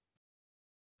them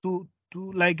to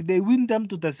they win them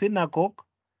to the synagogue,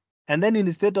 and then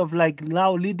instead of like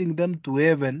now leading them to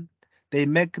heaven, they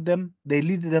lead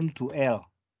them to hell.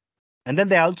 And then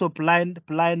they are also blind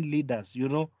leaders. You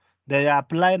know, they are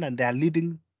blind and they are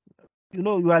leading. You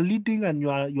know, you are leading and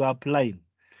you are blind.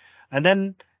 And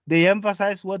then they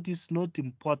emphasize what is not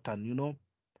important. You know.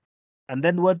 And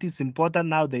then what is important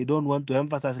now, they don't want to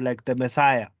emphasize, like the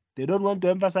Messiah. They don't want to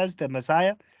emphasize the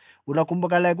Messiah.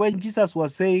 Unakumbuka like when Jesus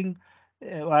was saying,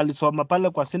 alisoma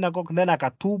pale kwa synagogue, then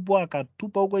akatupa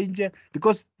huko nje,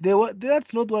 because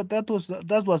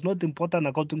that was not important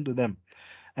according to them.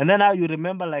 And then now you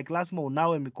remember, like lazima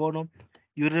unawe mikono.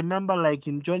 You remember, like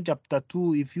in John chapter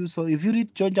 2, if you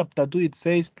read John chapter 2, it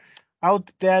says,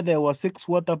 out there were 6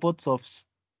 water pots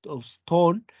of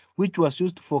stone, which was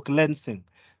used for cleansing.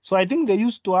 So I think they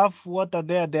used to have water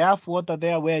there. They have water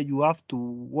there where you have to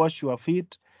wash your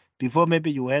feet before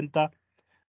maybe you enter.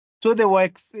 So they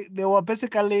were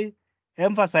basically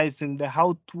emphasizing the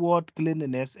outward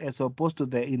cleanliness as opposed to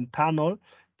the internal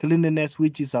cleanliness,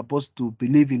 which is supposed to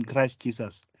believe in Christ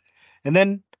Jesus. And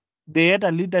then they had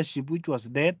a leadership which was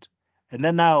dead. And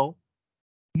then now,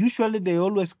 usually they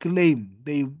always claim,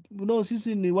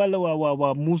 sisi ni wale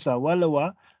wa Musa, wale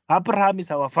wa Abraham is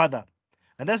our father.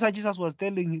 And that's why Jesus was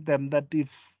telling them that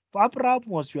if Abraham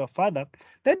was your father,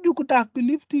 then you could have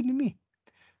believed in me.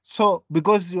 So,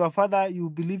 because your father, you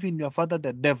believe in your father,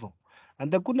 the devil.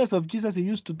 And the goodness of Jesus, he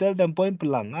used to tell them point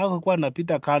blank.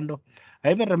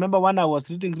 I even remember when I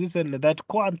was reading recently that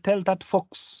go and tell that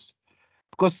fox.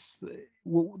 Because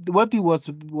what he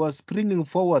was bringing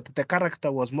forward, the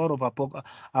character was more of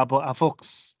a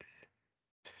fox.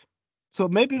 So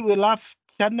maybe we'll have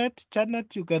Janet.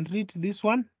 Janet, you can read this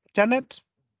one. Janet?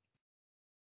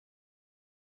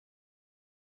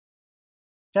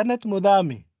 Janet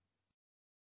Mudami.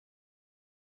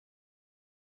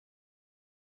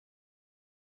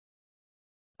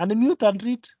 Unmute and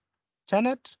read.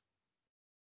 Janet?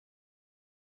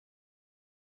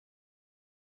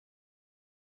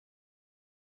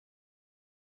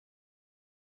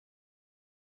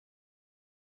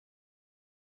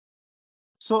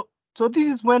 So this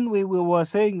is when we were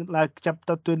saying, like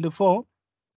chapter 24,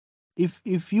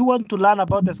 if you want to learn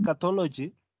about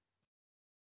eschatology,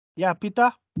 yeah,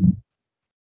 Peter?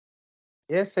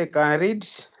 Yes, I can read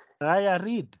I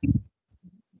read.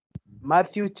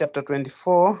 Matthew chapter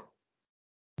 24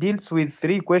 deals with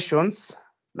 3 questions.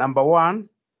 Number 1,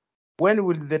 when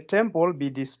will the temple be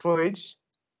destroyed?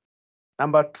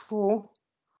 Number 2,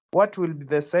 what will be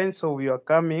the signs of your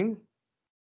coming?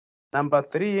 Number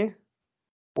 3,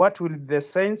 what will be the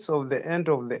signs of the end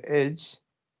of the age?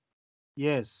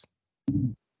 Yes.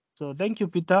 So thank you,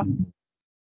 Peter.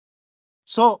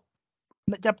 So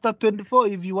chapter 24,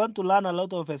 if you want to learn a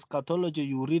lot of eschatology,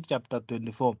 you read chapter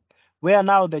 24, where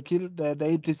now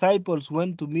the disciples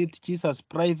went to meet Jesus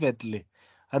privately,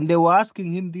 and they were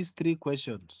asking him these 3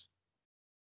 questions.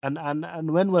 And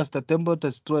when was the temple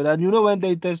destroyed? And you know, when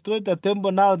they destroyed the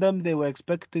temple, now they were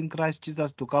expecting Christ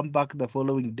Jesus to come back the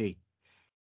following day.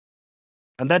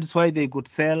 And that's why they could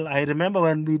sell. I remember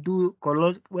when we do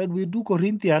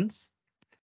Corinthians,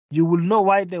 you will know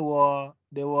why they were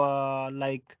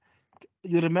like,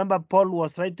 you remember Paul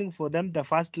was writing for them the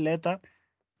first letter,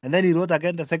 and then he wrote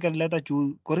again the second letter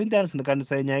to Corinthians.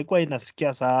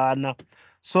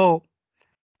 So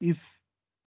if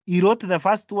he wrote the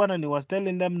first one and he was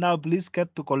telling them, now please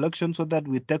get to collection so that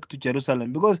we take to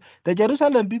Jerusalem, because the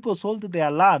Jerusalem people sold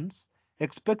their lands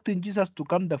expecting Jesus to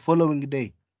come the following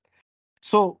day.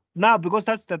 So now, because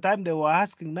that's the time they were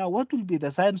asking, now what will be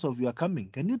the signs of your coming?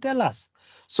 Can you tell us?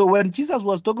 So when Jesus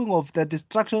was talking of the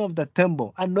destruction of the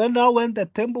temple, and when the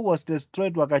temple was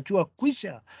destroyed, wakachua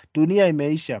kwisha, dunia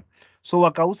imeisha. So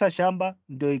wakauza shamba,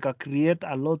 ndio ika create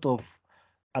a lot of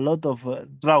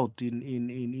drought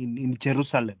in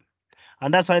Jerusalem.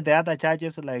 And that's why the other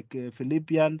churches like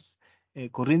Philippians,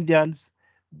 Corinthians,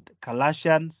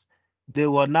 Colossians, they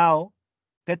were now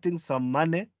getting some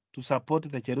money to support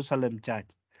the Jerusalem church.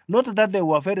 Not that they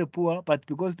were very poor, but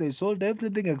because they sold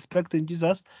everything expecting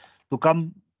Jesus to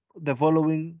come the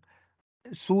following,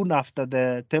 soon after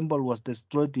the temple was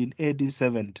destroyed in AD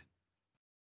 70.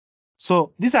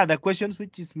 So these are the questions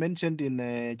which is mentioned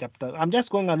in chapter. I'm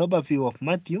just going an overview of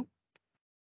Matthew.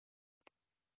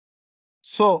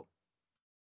 So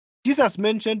Jesus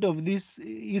mentioned of this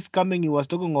is coming. He was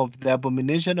talking of the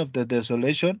abomination of the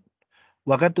desolation.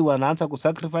 Wakati wanaanza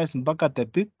kusacrifice mpaka the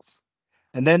pigs,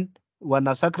 and then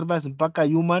wana sacrifice mpaka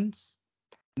humans.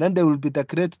 Then there will be the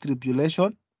great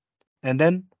tribulation, and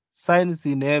then signs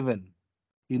in heaven,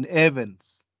 in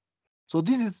heavens. So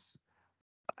this is,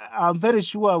 I'm very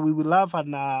sure we will have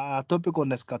a topic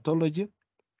on eschatology,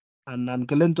 and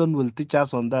Clinton will teach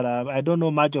us on that. I don't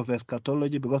know much of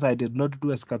eschatology because I did not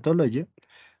do eschatology.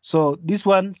 So these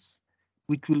ones,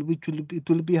 it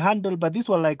will be handled, but these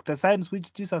were like the signs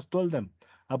which Jesus told them.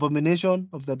 Abomination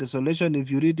of the desolation,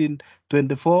 if you read in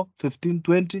 24, 15,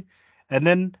 20, and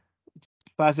then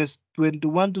verses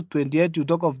 21 to 28, you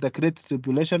talk of the great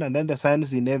tribulation and then the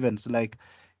signs in heavens, like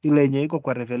ile yenye iko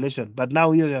kwa Revelation. But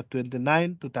now here are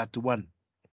 29 to 31.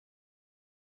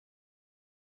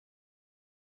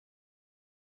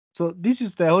 So this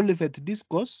is the Holy Faith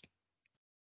Discourse,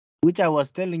 which I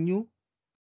was telling you.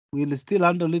 We'll still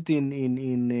handle it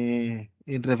in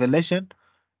Revelation.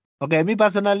 Okay, me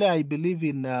personally, I believe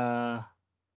in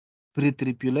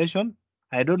pre-tribulation.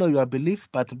 I don't know your belief,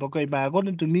 but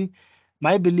according to me,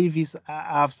 my belief is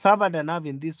I've suffered enough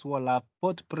in this world. I've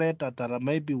bought bread at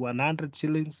maybe 100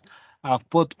 shillings. I've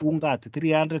bought unga at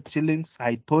 300 shillings.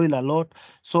 I toil a lot.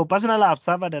 So personally, I've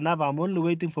suffered enough. I'm only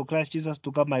waiting for Christ Jesus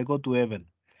to come. I go to heaven.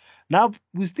 Now,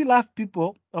 we still have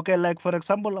people, okay, like for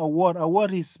example, a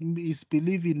word is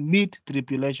believe in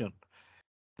mid-tribulation.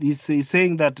 He's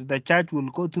saying that the church will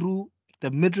go through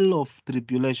the middle of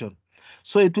tribulation.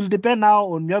 So it will depend now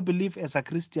on your belief as a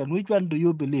Christian. Which one do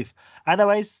you believe?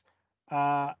 Otherwise,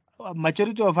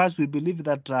 majority of us, we believe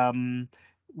that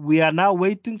we are now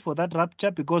waiting for that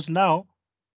rapture, because now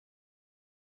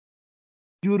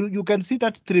you can see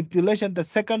that tribulation, the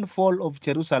second fall of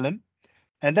Jerusalem,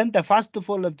 and then the first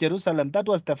fall of Jerusalem, that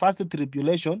was the first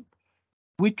tribulation,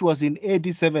 which was in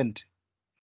AD 70.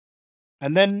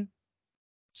 And then,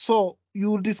 so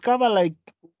you discover, like,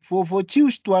 for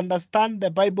Jews to understand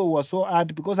the Bible was so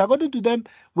hard, because according to them,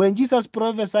 when Jesus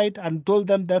prophesied and told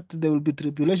them that there will be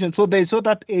tribulation, so they saw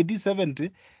that AD 70,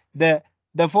 the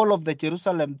the fall of the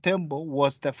Jerusalem temple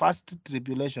was the first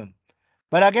tribulation.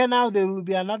 But again, now there will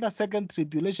be another second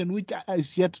tribulation which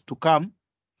is yet to come,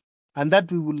 and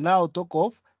that we will now talk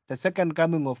of the second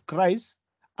coming of Christ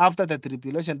after the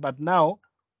tribulation. But now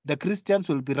the Christians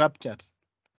will be raptured.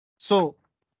 So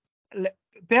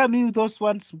bear me with those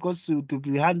ones because it will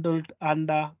be handled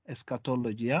under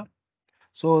eschatology. Yeah.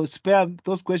 So spare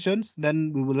those questions,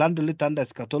 then we will handle it under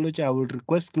eschatology. I will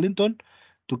request Clinton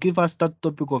to give us that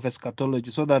topic of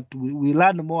eschatology so that we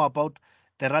learn more about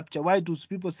the rapture. Why do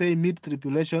people say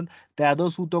mid-tribulation? There are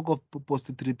those who talk of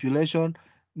post-tribulation,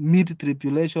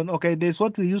 mid-tribulation. Okay, there's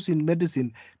what we use in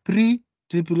medicine: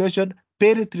 pre-tribulation,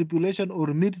 peri-tribulation, or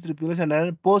mid-tribulation,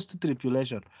 and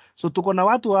post-tribulation. So tuko na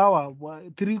watu hawa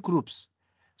three groups.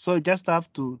 So you just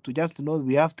have to just know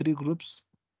we have three groups.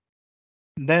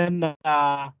 Then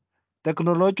the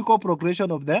chronological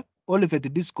progression of the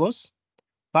Olivet discourse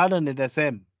pattern is the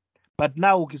same, but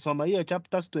now ukisoma hiyo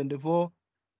chapters 24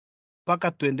 mpaka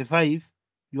 25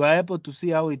 you are able to see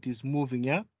how it is moving,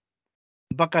 yeah,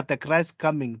 mpaka the Christ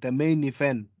coming, the main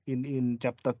event in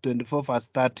chapter 24 verse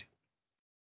 30.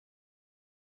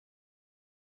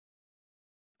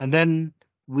 And then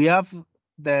we have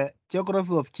the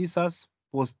geography of Jesus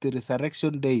post the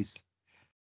resurrection days.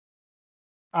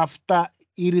 After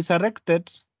he resurrected,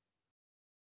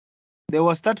 there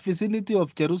was that vicinity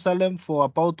of Jerusalem for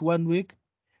about 1 week.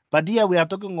 But here we are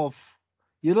talking of,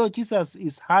 Jesus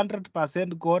is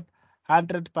 100% God,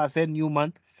 100%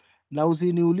 human. Na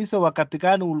usiniulize wakati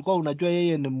gani ulikuwa unajua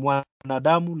yeye ni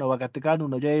mwanadamu na wakati gani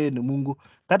unajua yeye ni Mungu.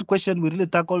 That question we really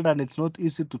tackled and it's not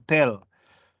easy to tell.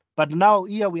 But now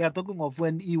here we are talking of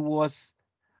when he rose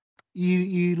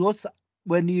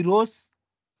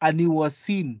and he was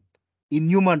seen in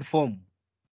human form.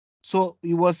 So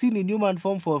he was seen in human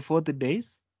form for 40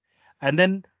 days. And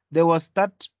then there was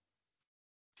that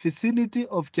vicinity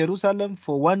of Jerusalem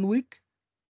for 1 week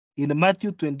in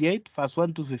Matthew 28, verse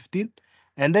 1 to 15.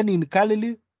 And then in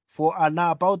Galilee for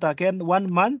about again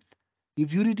 1 month.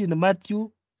 If you read in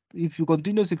Matthew, if you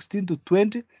continue 16 to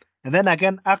 20, and then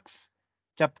again Acts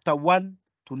chapter 1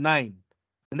 to 9.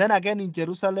 And then again in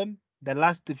Jerusalem, the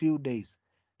last few days.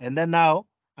 And then now,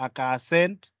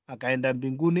 aka-ascend, akaenda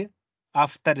mbinguni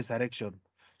after resurrection.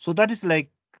 So that is like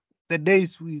the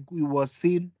days we was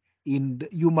seen in the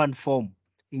human form,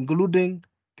 including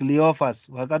Cleophas.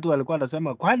 Wakati walikuwa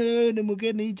wanasema kwani wewe ni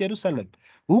mgeni hii Jerusalem?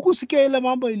 Hukusikia ile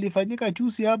mambo ilifanyika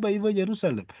juzi hapa hivyo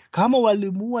Jerusalem? Kama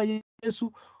walimuua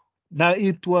Yesu, na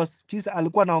it was Jesus,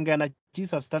 alikuwa anaongea na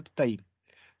Jesus that time.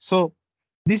 So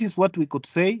this is what we could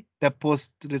say the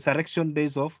post-resurrection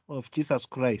days of Jesus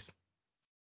Christ.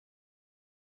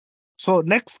 So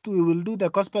next we will do the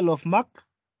Gospel of Mark.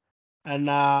 And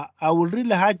I will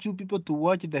really urge you people to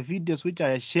watch the videos which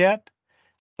I shared.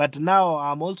 But now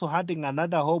I'm also adding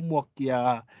another homework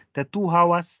here, the 2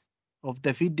 hours of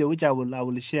the video which I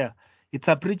will share. It's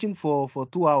a preaching for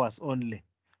 2 hours only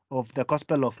of the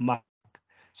Gospel of Mark.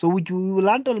 So we will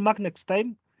handle Mark next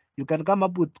time. You can come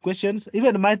up with questions.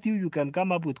 Even Matthew, you can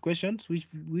come up with questions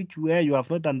which where you have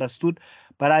not understood.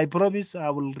 But I promise I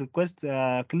will request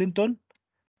Clinton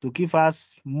to give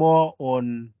us more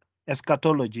on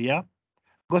eschatology, yeah?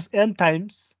 Because end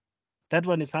times, that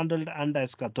one is handled under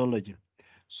eschatology.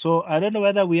 So I don't know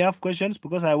whether we have questions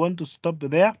because I want to stop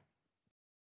there.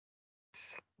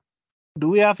 Do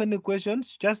we have any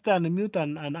questions? Just unmute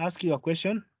and ask your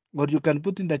question, or you can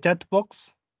put in the chat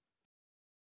box.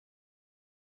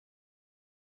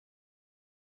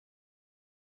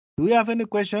 Do we have any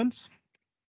questions?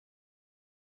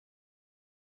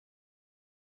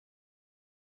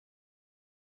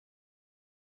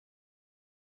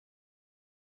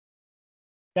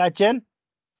 Yeah, Chen?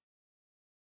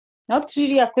 Not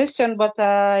really a question, but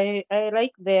I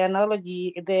like the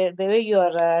analogy, the way you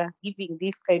are giving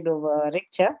this kind of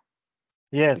lecture.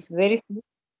 Yes. It's very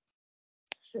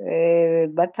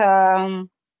but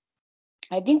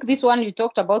I think this one you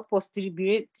talked about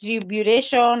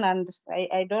post-tribulation, and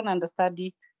I don't understand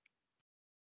it.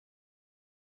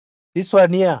 This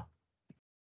one here.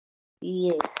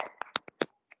 Yes.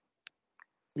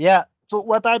 Yeah. So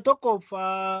what I talk of,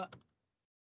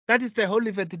 that is the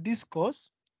Olivet discourse.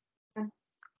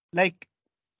 Like,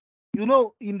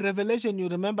 in Revelation, you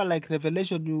remember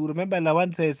Revelation, you remember the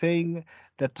one saying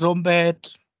the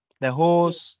trumpet, the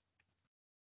horse,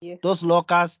 Yes. those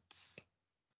locusts.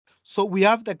 So we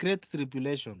have the great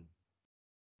tribulation,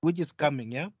 which is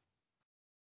coming, yeah?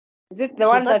 Is it the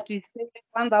one that we say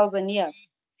 1,000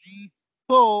 years?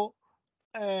 So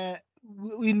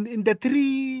in the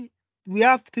three, we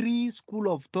have 3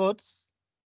 school of thoughts.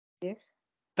 Yes.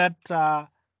 That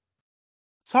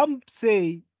some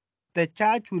say the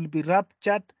church will be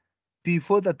raptured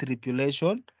before the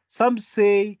tribulation. Some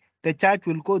say the church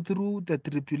will go through the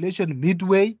tribulation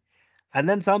midway, and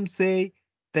then some say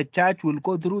the church will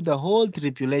go through the whole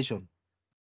tribulation.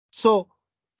 So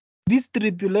this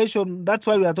tribulation, that's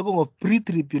why we are talking of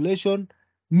pre-tribulation,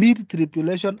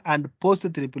 mid-tribulation, and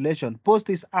post-tribulation. Post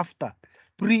is after,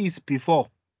 pre is before.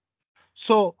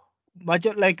 So,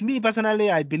 like me personally,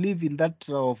 I believe in that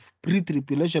of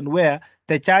pre-tribulation where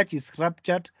the church is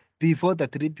raptured before the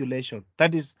tribulation.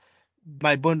 That is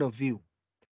my point of view.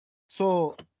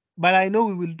 So, but I know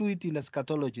we will do it in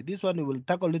eschatology. This one we will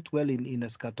tackle it well in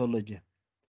eschatology.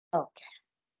 Okay.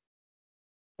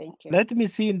 Thank you. Let me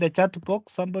see in the chat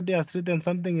box. Somebody has written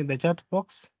something in the chat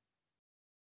box.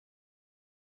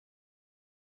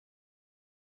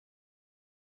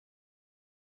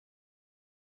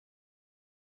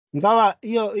 Ingawa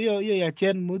hiyo ya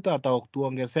Chen mtu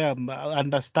atatuongezea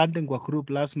understanding kwa group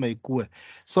lazima ikue.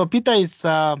 So Peter is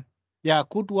yeah,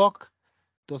 good work.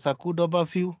 It was a good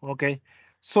overview. Okay.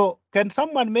 So can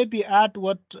someone maybe add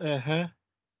what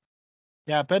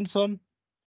yeah, Benson,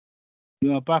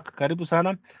 you are back. Karibu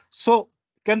sana. So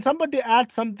can somebody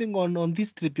add something on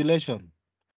this tribulation?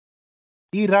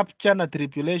 Hii rapture na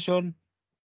tribulation.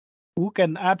 Who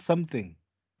can add something?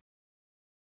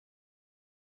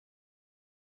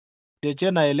 Ndio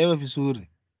Chen aelewe vizuri.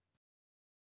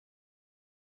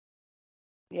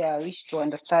 Yeah, I wish to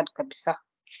understand kabisa.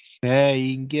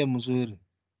 Ingie mzuri.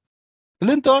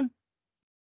 Clinton?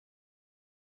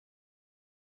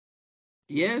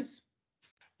 Yes.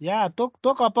 Yeah,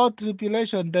 talk about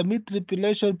tribulation, the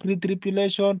mid-tribulation,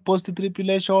 pre-tribulation,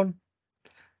 post-tribulation.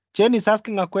 Chen is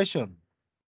asking a question.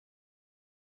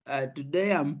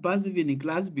 Today I'm passive in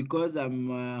class because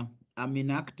I'm in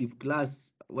active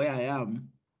class where I am.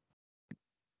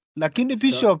 Lakini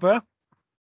Bishop,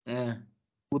 Uh,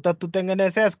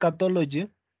 utatutengenezea eschatology.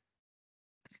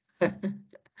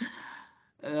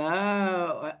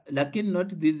 lakini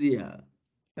not this year.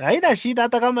 Haina shida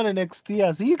hata kama ni next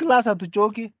year. Hii class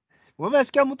hatuchoki.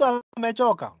 Umesikia mtu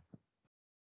amechoka?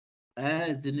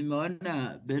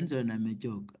 Nimeona Benson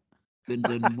amechoka.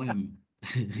 Benson Mwema.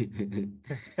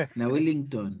 Na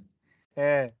Wellington.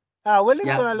 Wellington Yeah,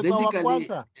 alikuwa wa basically,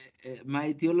 kwanza.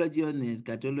 my theology on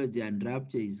eschatology and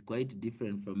rapture is quite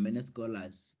different from many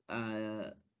scholars.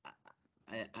 I'm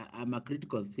a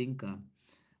critical thinker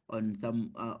on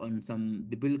some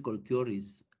biblical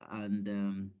theories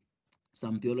and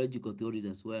some theological theories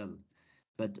as well.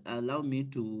 But allow me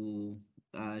to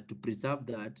preserve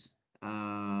that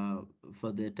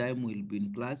for the time we'll be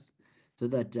in class, so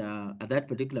that at that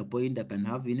particular point I can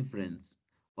have influence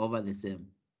over the same.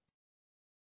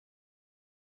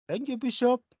 Thank you,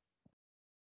 Bishop.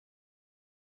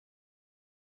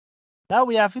 Now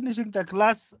we are finishing the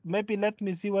class. Maybe let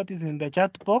me see what is in the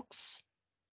chat box.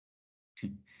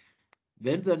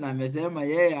 Benson amesema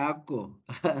yeye ako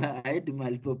haidi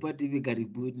mahali popote hivi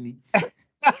karibuni.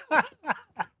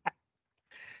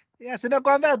 Yes,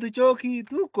 sinakwambia hatuchoki,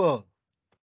 tuko.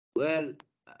 Well,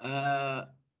 I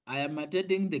am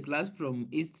attending the class from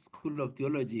East School of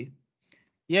Theology.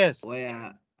 Yes.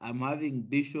 Where I'm having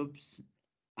bishops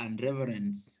and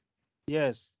reverends.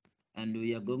 Yes. And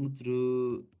we are going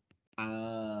through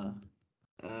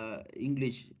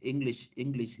English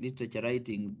literature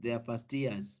writing, their first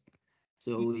years.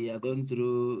 So we are going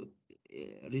through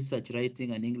research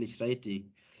writing and English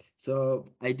writing. So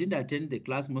I didn't attend the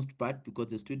class most part because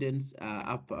the students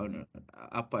are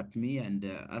up at me and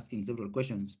asking several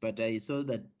questions. But I saw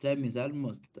that time is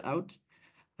almost out,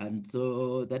 and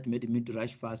so that made me to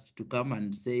rush fast to come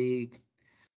and say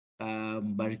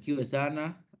Barikiwe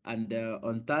sana. And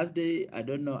on Thursday, I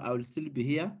don't know, I will still be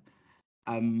here.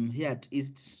 I'm here at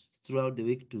East throughout the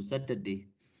week to Saturday.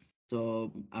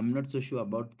 So I'm not so sure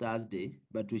about Thursday,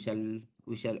 but we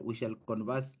shall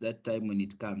converse that time when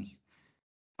it comes.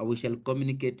 We shall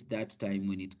communicate that time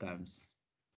when it comes.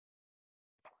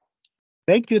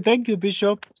 Thank you,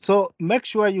 Bishop. So make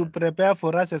sure you prepare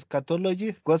for us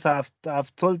eschatology, because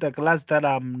I've told the class that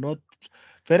I'm not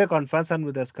very conversant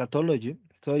with eschatology.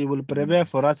 So you will prepare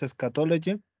for us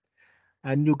eschatology,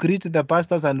 and you greet the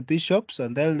pastors and bishops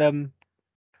and tell them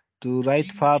to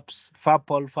write fables,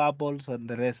 and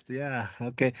the rest. Yeah,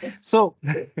 okay. So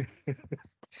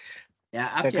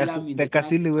yeah, actually, I'm in the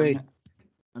Kasili way.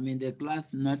 I'm in the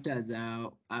class not as I'm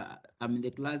in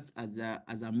the class as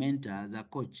a mentor, as a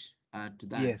coach to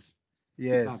that. Yes.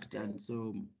 Yes. Fact. And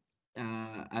so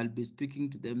I'll be speaking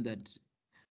to them that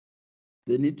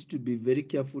they need to be very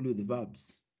careful with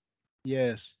verbs.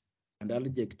 Yes. And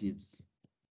adjectives.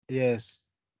 Yes.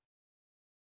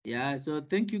 Yeah, so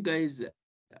thank you guys.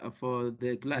 for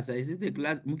the class. I see the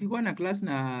class. Mkikuwa na class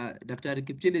na Dr.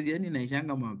 Kipchillis yani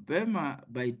naishanga mapema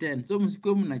by 10. So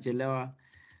msikuwe mnachelewa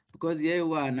because yeye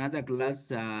huwa anaanza class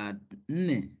saa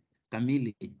 4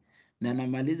 kamili na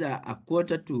anamaliza a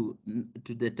quarter to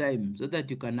the time so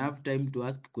that you can have time to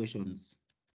ask questions.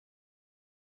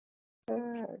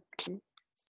 Okay.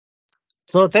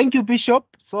 So thank you, Bishop.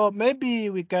 So maybe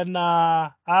we can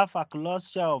have a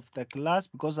closure of the class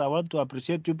because I want to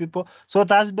appreciate you people. So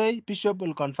Thursday, Bishop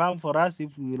will confirm for us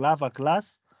if we will have a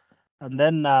class. And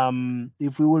then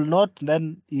if we will not,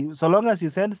 then so long as he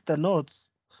sends the notes,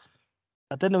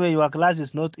 but anyway, your class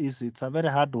is not easy. It's a very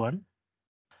hard one.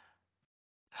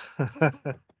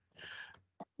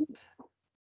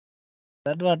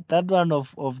 that one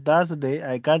of Thursday,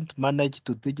 I can't manage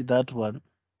to teach that one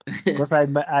because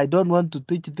I don't want to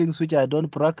teach things which I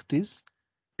don't practice.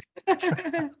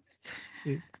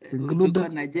 Tuko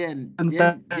na Jen,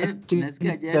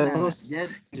 nasikia Jen,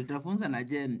 tutafunza na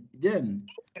Jen,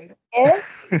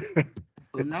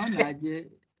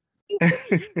 unaonaje?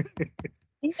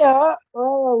 Hiyo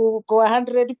wewe uko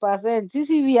 100%.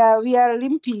 Sisi we are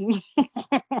limping.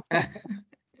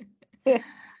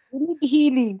 We need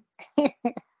healing.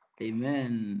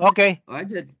 Amen. Okay.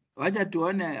 Wacha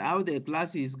tuone how the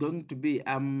class is going to be.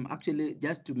 Actually,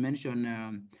 just to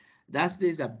mention, Thursday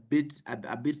is a bit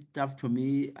tough for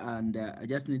me, and I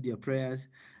just need your prayers.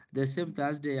 The same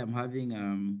Thursday, I'm having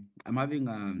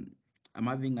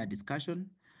a discussion.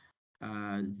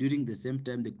 During the same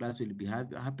time, the class will be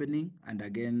happening, and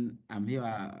again, I'm here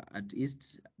at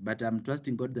East, but I'm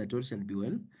trusting God that all shall be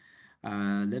well.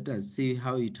 Let us see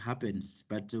how it happens,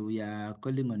 but we are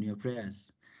calling on your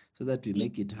prayers so that we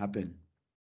make it happen.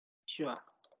 Sure.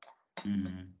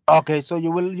 Okay, so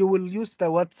you will use the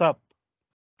WhatsApp.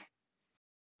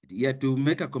 Yeah, to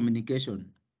make a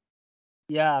communication.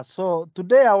 Yeah, so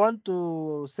today I want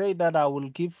to say that I will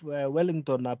give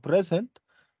Wellington a present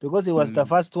because he was the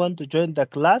first one to join the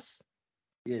class.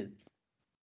 Yes.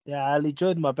 Yeah,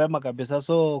 alijoin mapema kabisa,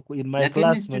 so in my Lakini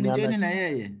class tulijoin na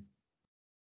yeye.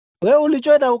 Wewe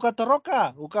ulijoin na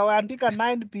ukatoroka, ukaandika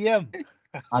 9 pm.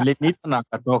 Aliniita na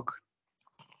akatoka.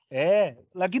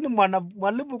 Lakini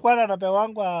mwalimu kwana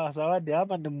anapewangwa zawadi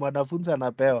ama ni mwanafunzi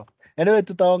anapewa? Anyway,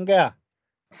 tutaongea.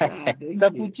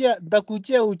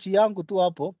 Nitakuchia uchi yangu tu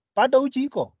hapo. Bado uchi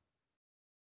iko?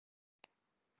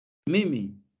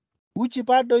 Mimi? Uchi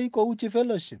bado iko, uchi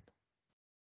fellowship.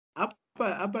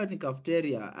 Hapa ni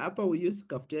cafeteria. Hapa we use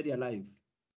cafeteria live.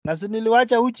 Na si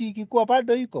niliwacha uchi ikikuwa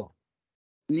bado iko?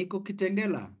 Niko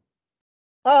Kitengela.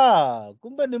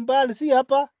 Kumbe ni mbali, si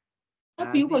hapa?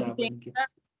 Wapi yuko Kitengela?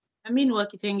 Mimi wa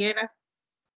Kitengela.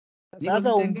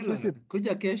 Sasa umvisit.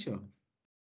 Kuja kesho.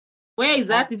 Where is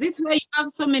that? Is it where you have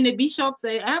so many bishops?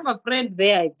 I have a friend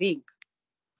there, I think.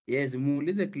 Yes,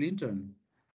 muulize Clinton.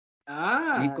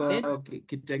 Niko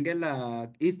Kitengela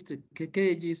East,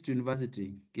 KG East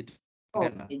University.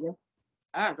 Kitengela.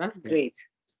 Oh, that's great.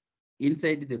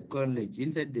 Inside the college,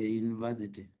 inside the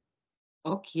university.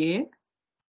 Okay.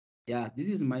 Yeah, this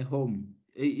is my home.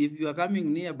 If you are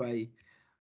coming nearby,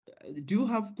 do you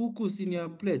have cuckoos in your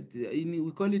place?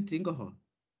 We call it Tingoho.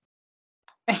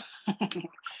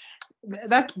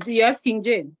 You're asking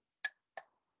Jane?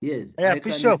 Yes, yeah,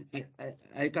 Bishop.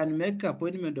 I can make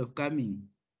appointment of coming.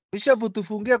 Bishop,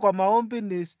 tufungie kwa maombi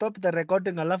ni stop the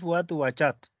recording alafu watu wa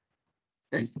chat.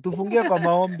 Tufungie kwa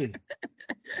maombi.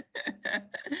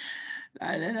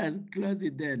 Let us close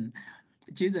it then.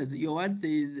 Jesus, your word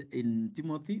says in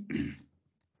Timothy,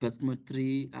 1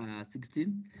 Timothy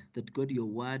 3:16, that God, your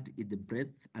word is the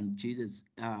breath, and Jesus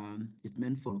is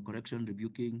meant for correction,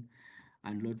 rebuking,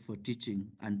 and Lord, for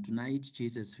teaching. And tonight,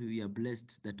 Jesus, we are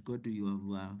blessed that God, you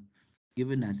have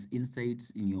given us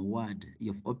insights in your word.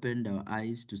 You've opened our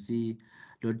eyes to see,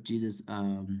 Lord Jesus,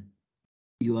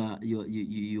 your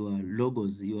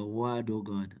logos, your word, oh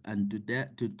God. And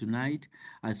tonight,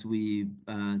 as we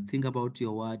think about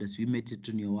your word, as we meditate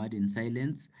on your word in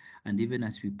silence, and even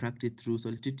as we practice through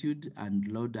solitude, and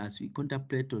Lord, as we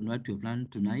contemplate on what we have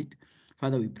learned tonight,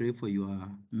 Father, we pray for your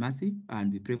mercy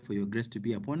and we pray for your grace to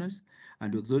be upon us,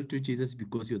 and we exalt you, Jesus,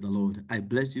 because you're the Lord. I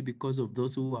bless you because of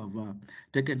those who have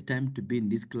taken time to be in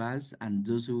this class and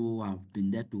those who have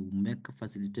been there to make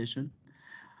facilitation.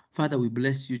 Father, we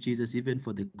bless you, Jesus, even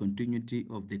for the continuity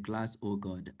of the class, oh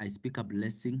God. I speak a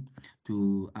blessing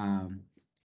to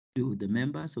to the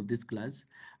members of this class,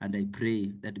 and I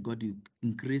pray that God will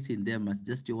increase in them, as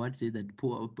just your word says that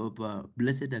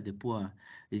blessed are the poor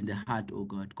in the heart, oh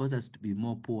God. Cause us to be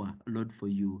more poor, Lord, for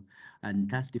you,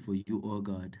 and thirsty for you, oh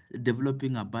God.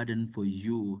 Developing a burden for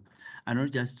you, and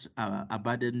not just a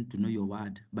burden to know your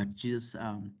word, but just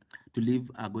to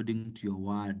live according to your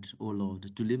word, oh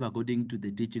Lord, to live according to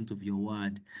the teachings of your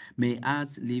word. May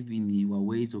us live in your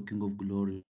ways, O King of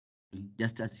glory,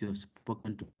 just as you have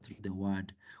spoken to us through the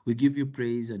word. We give you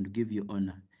praise and give you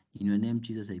honor. In your name,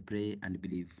 Jesus, I pray and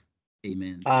believe.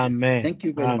 Amen. Amen. Thank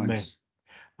you very Amen. much.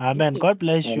 Amen. God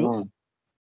bless you. Amen.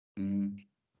 Mm.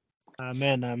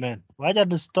 Amen. Amen. Why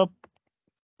don't you stop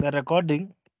the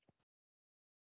recording?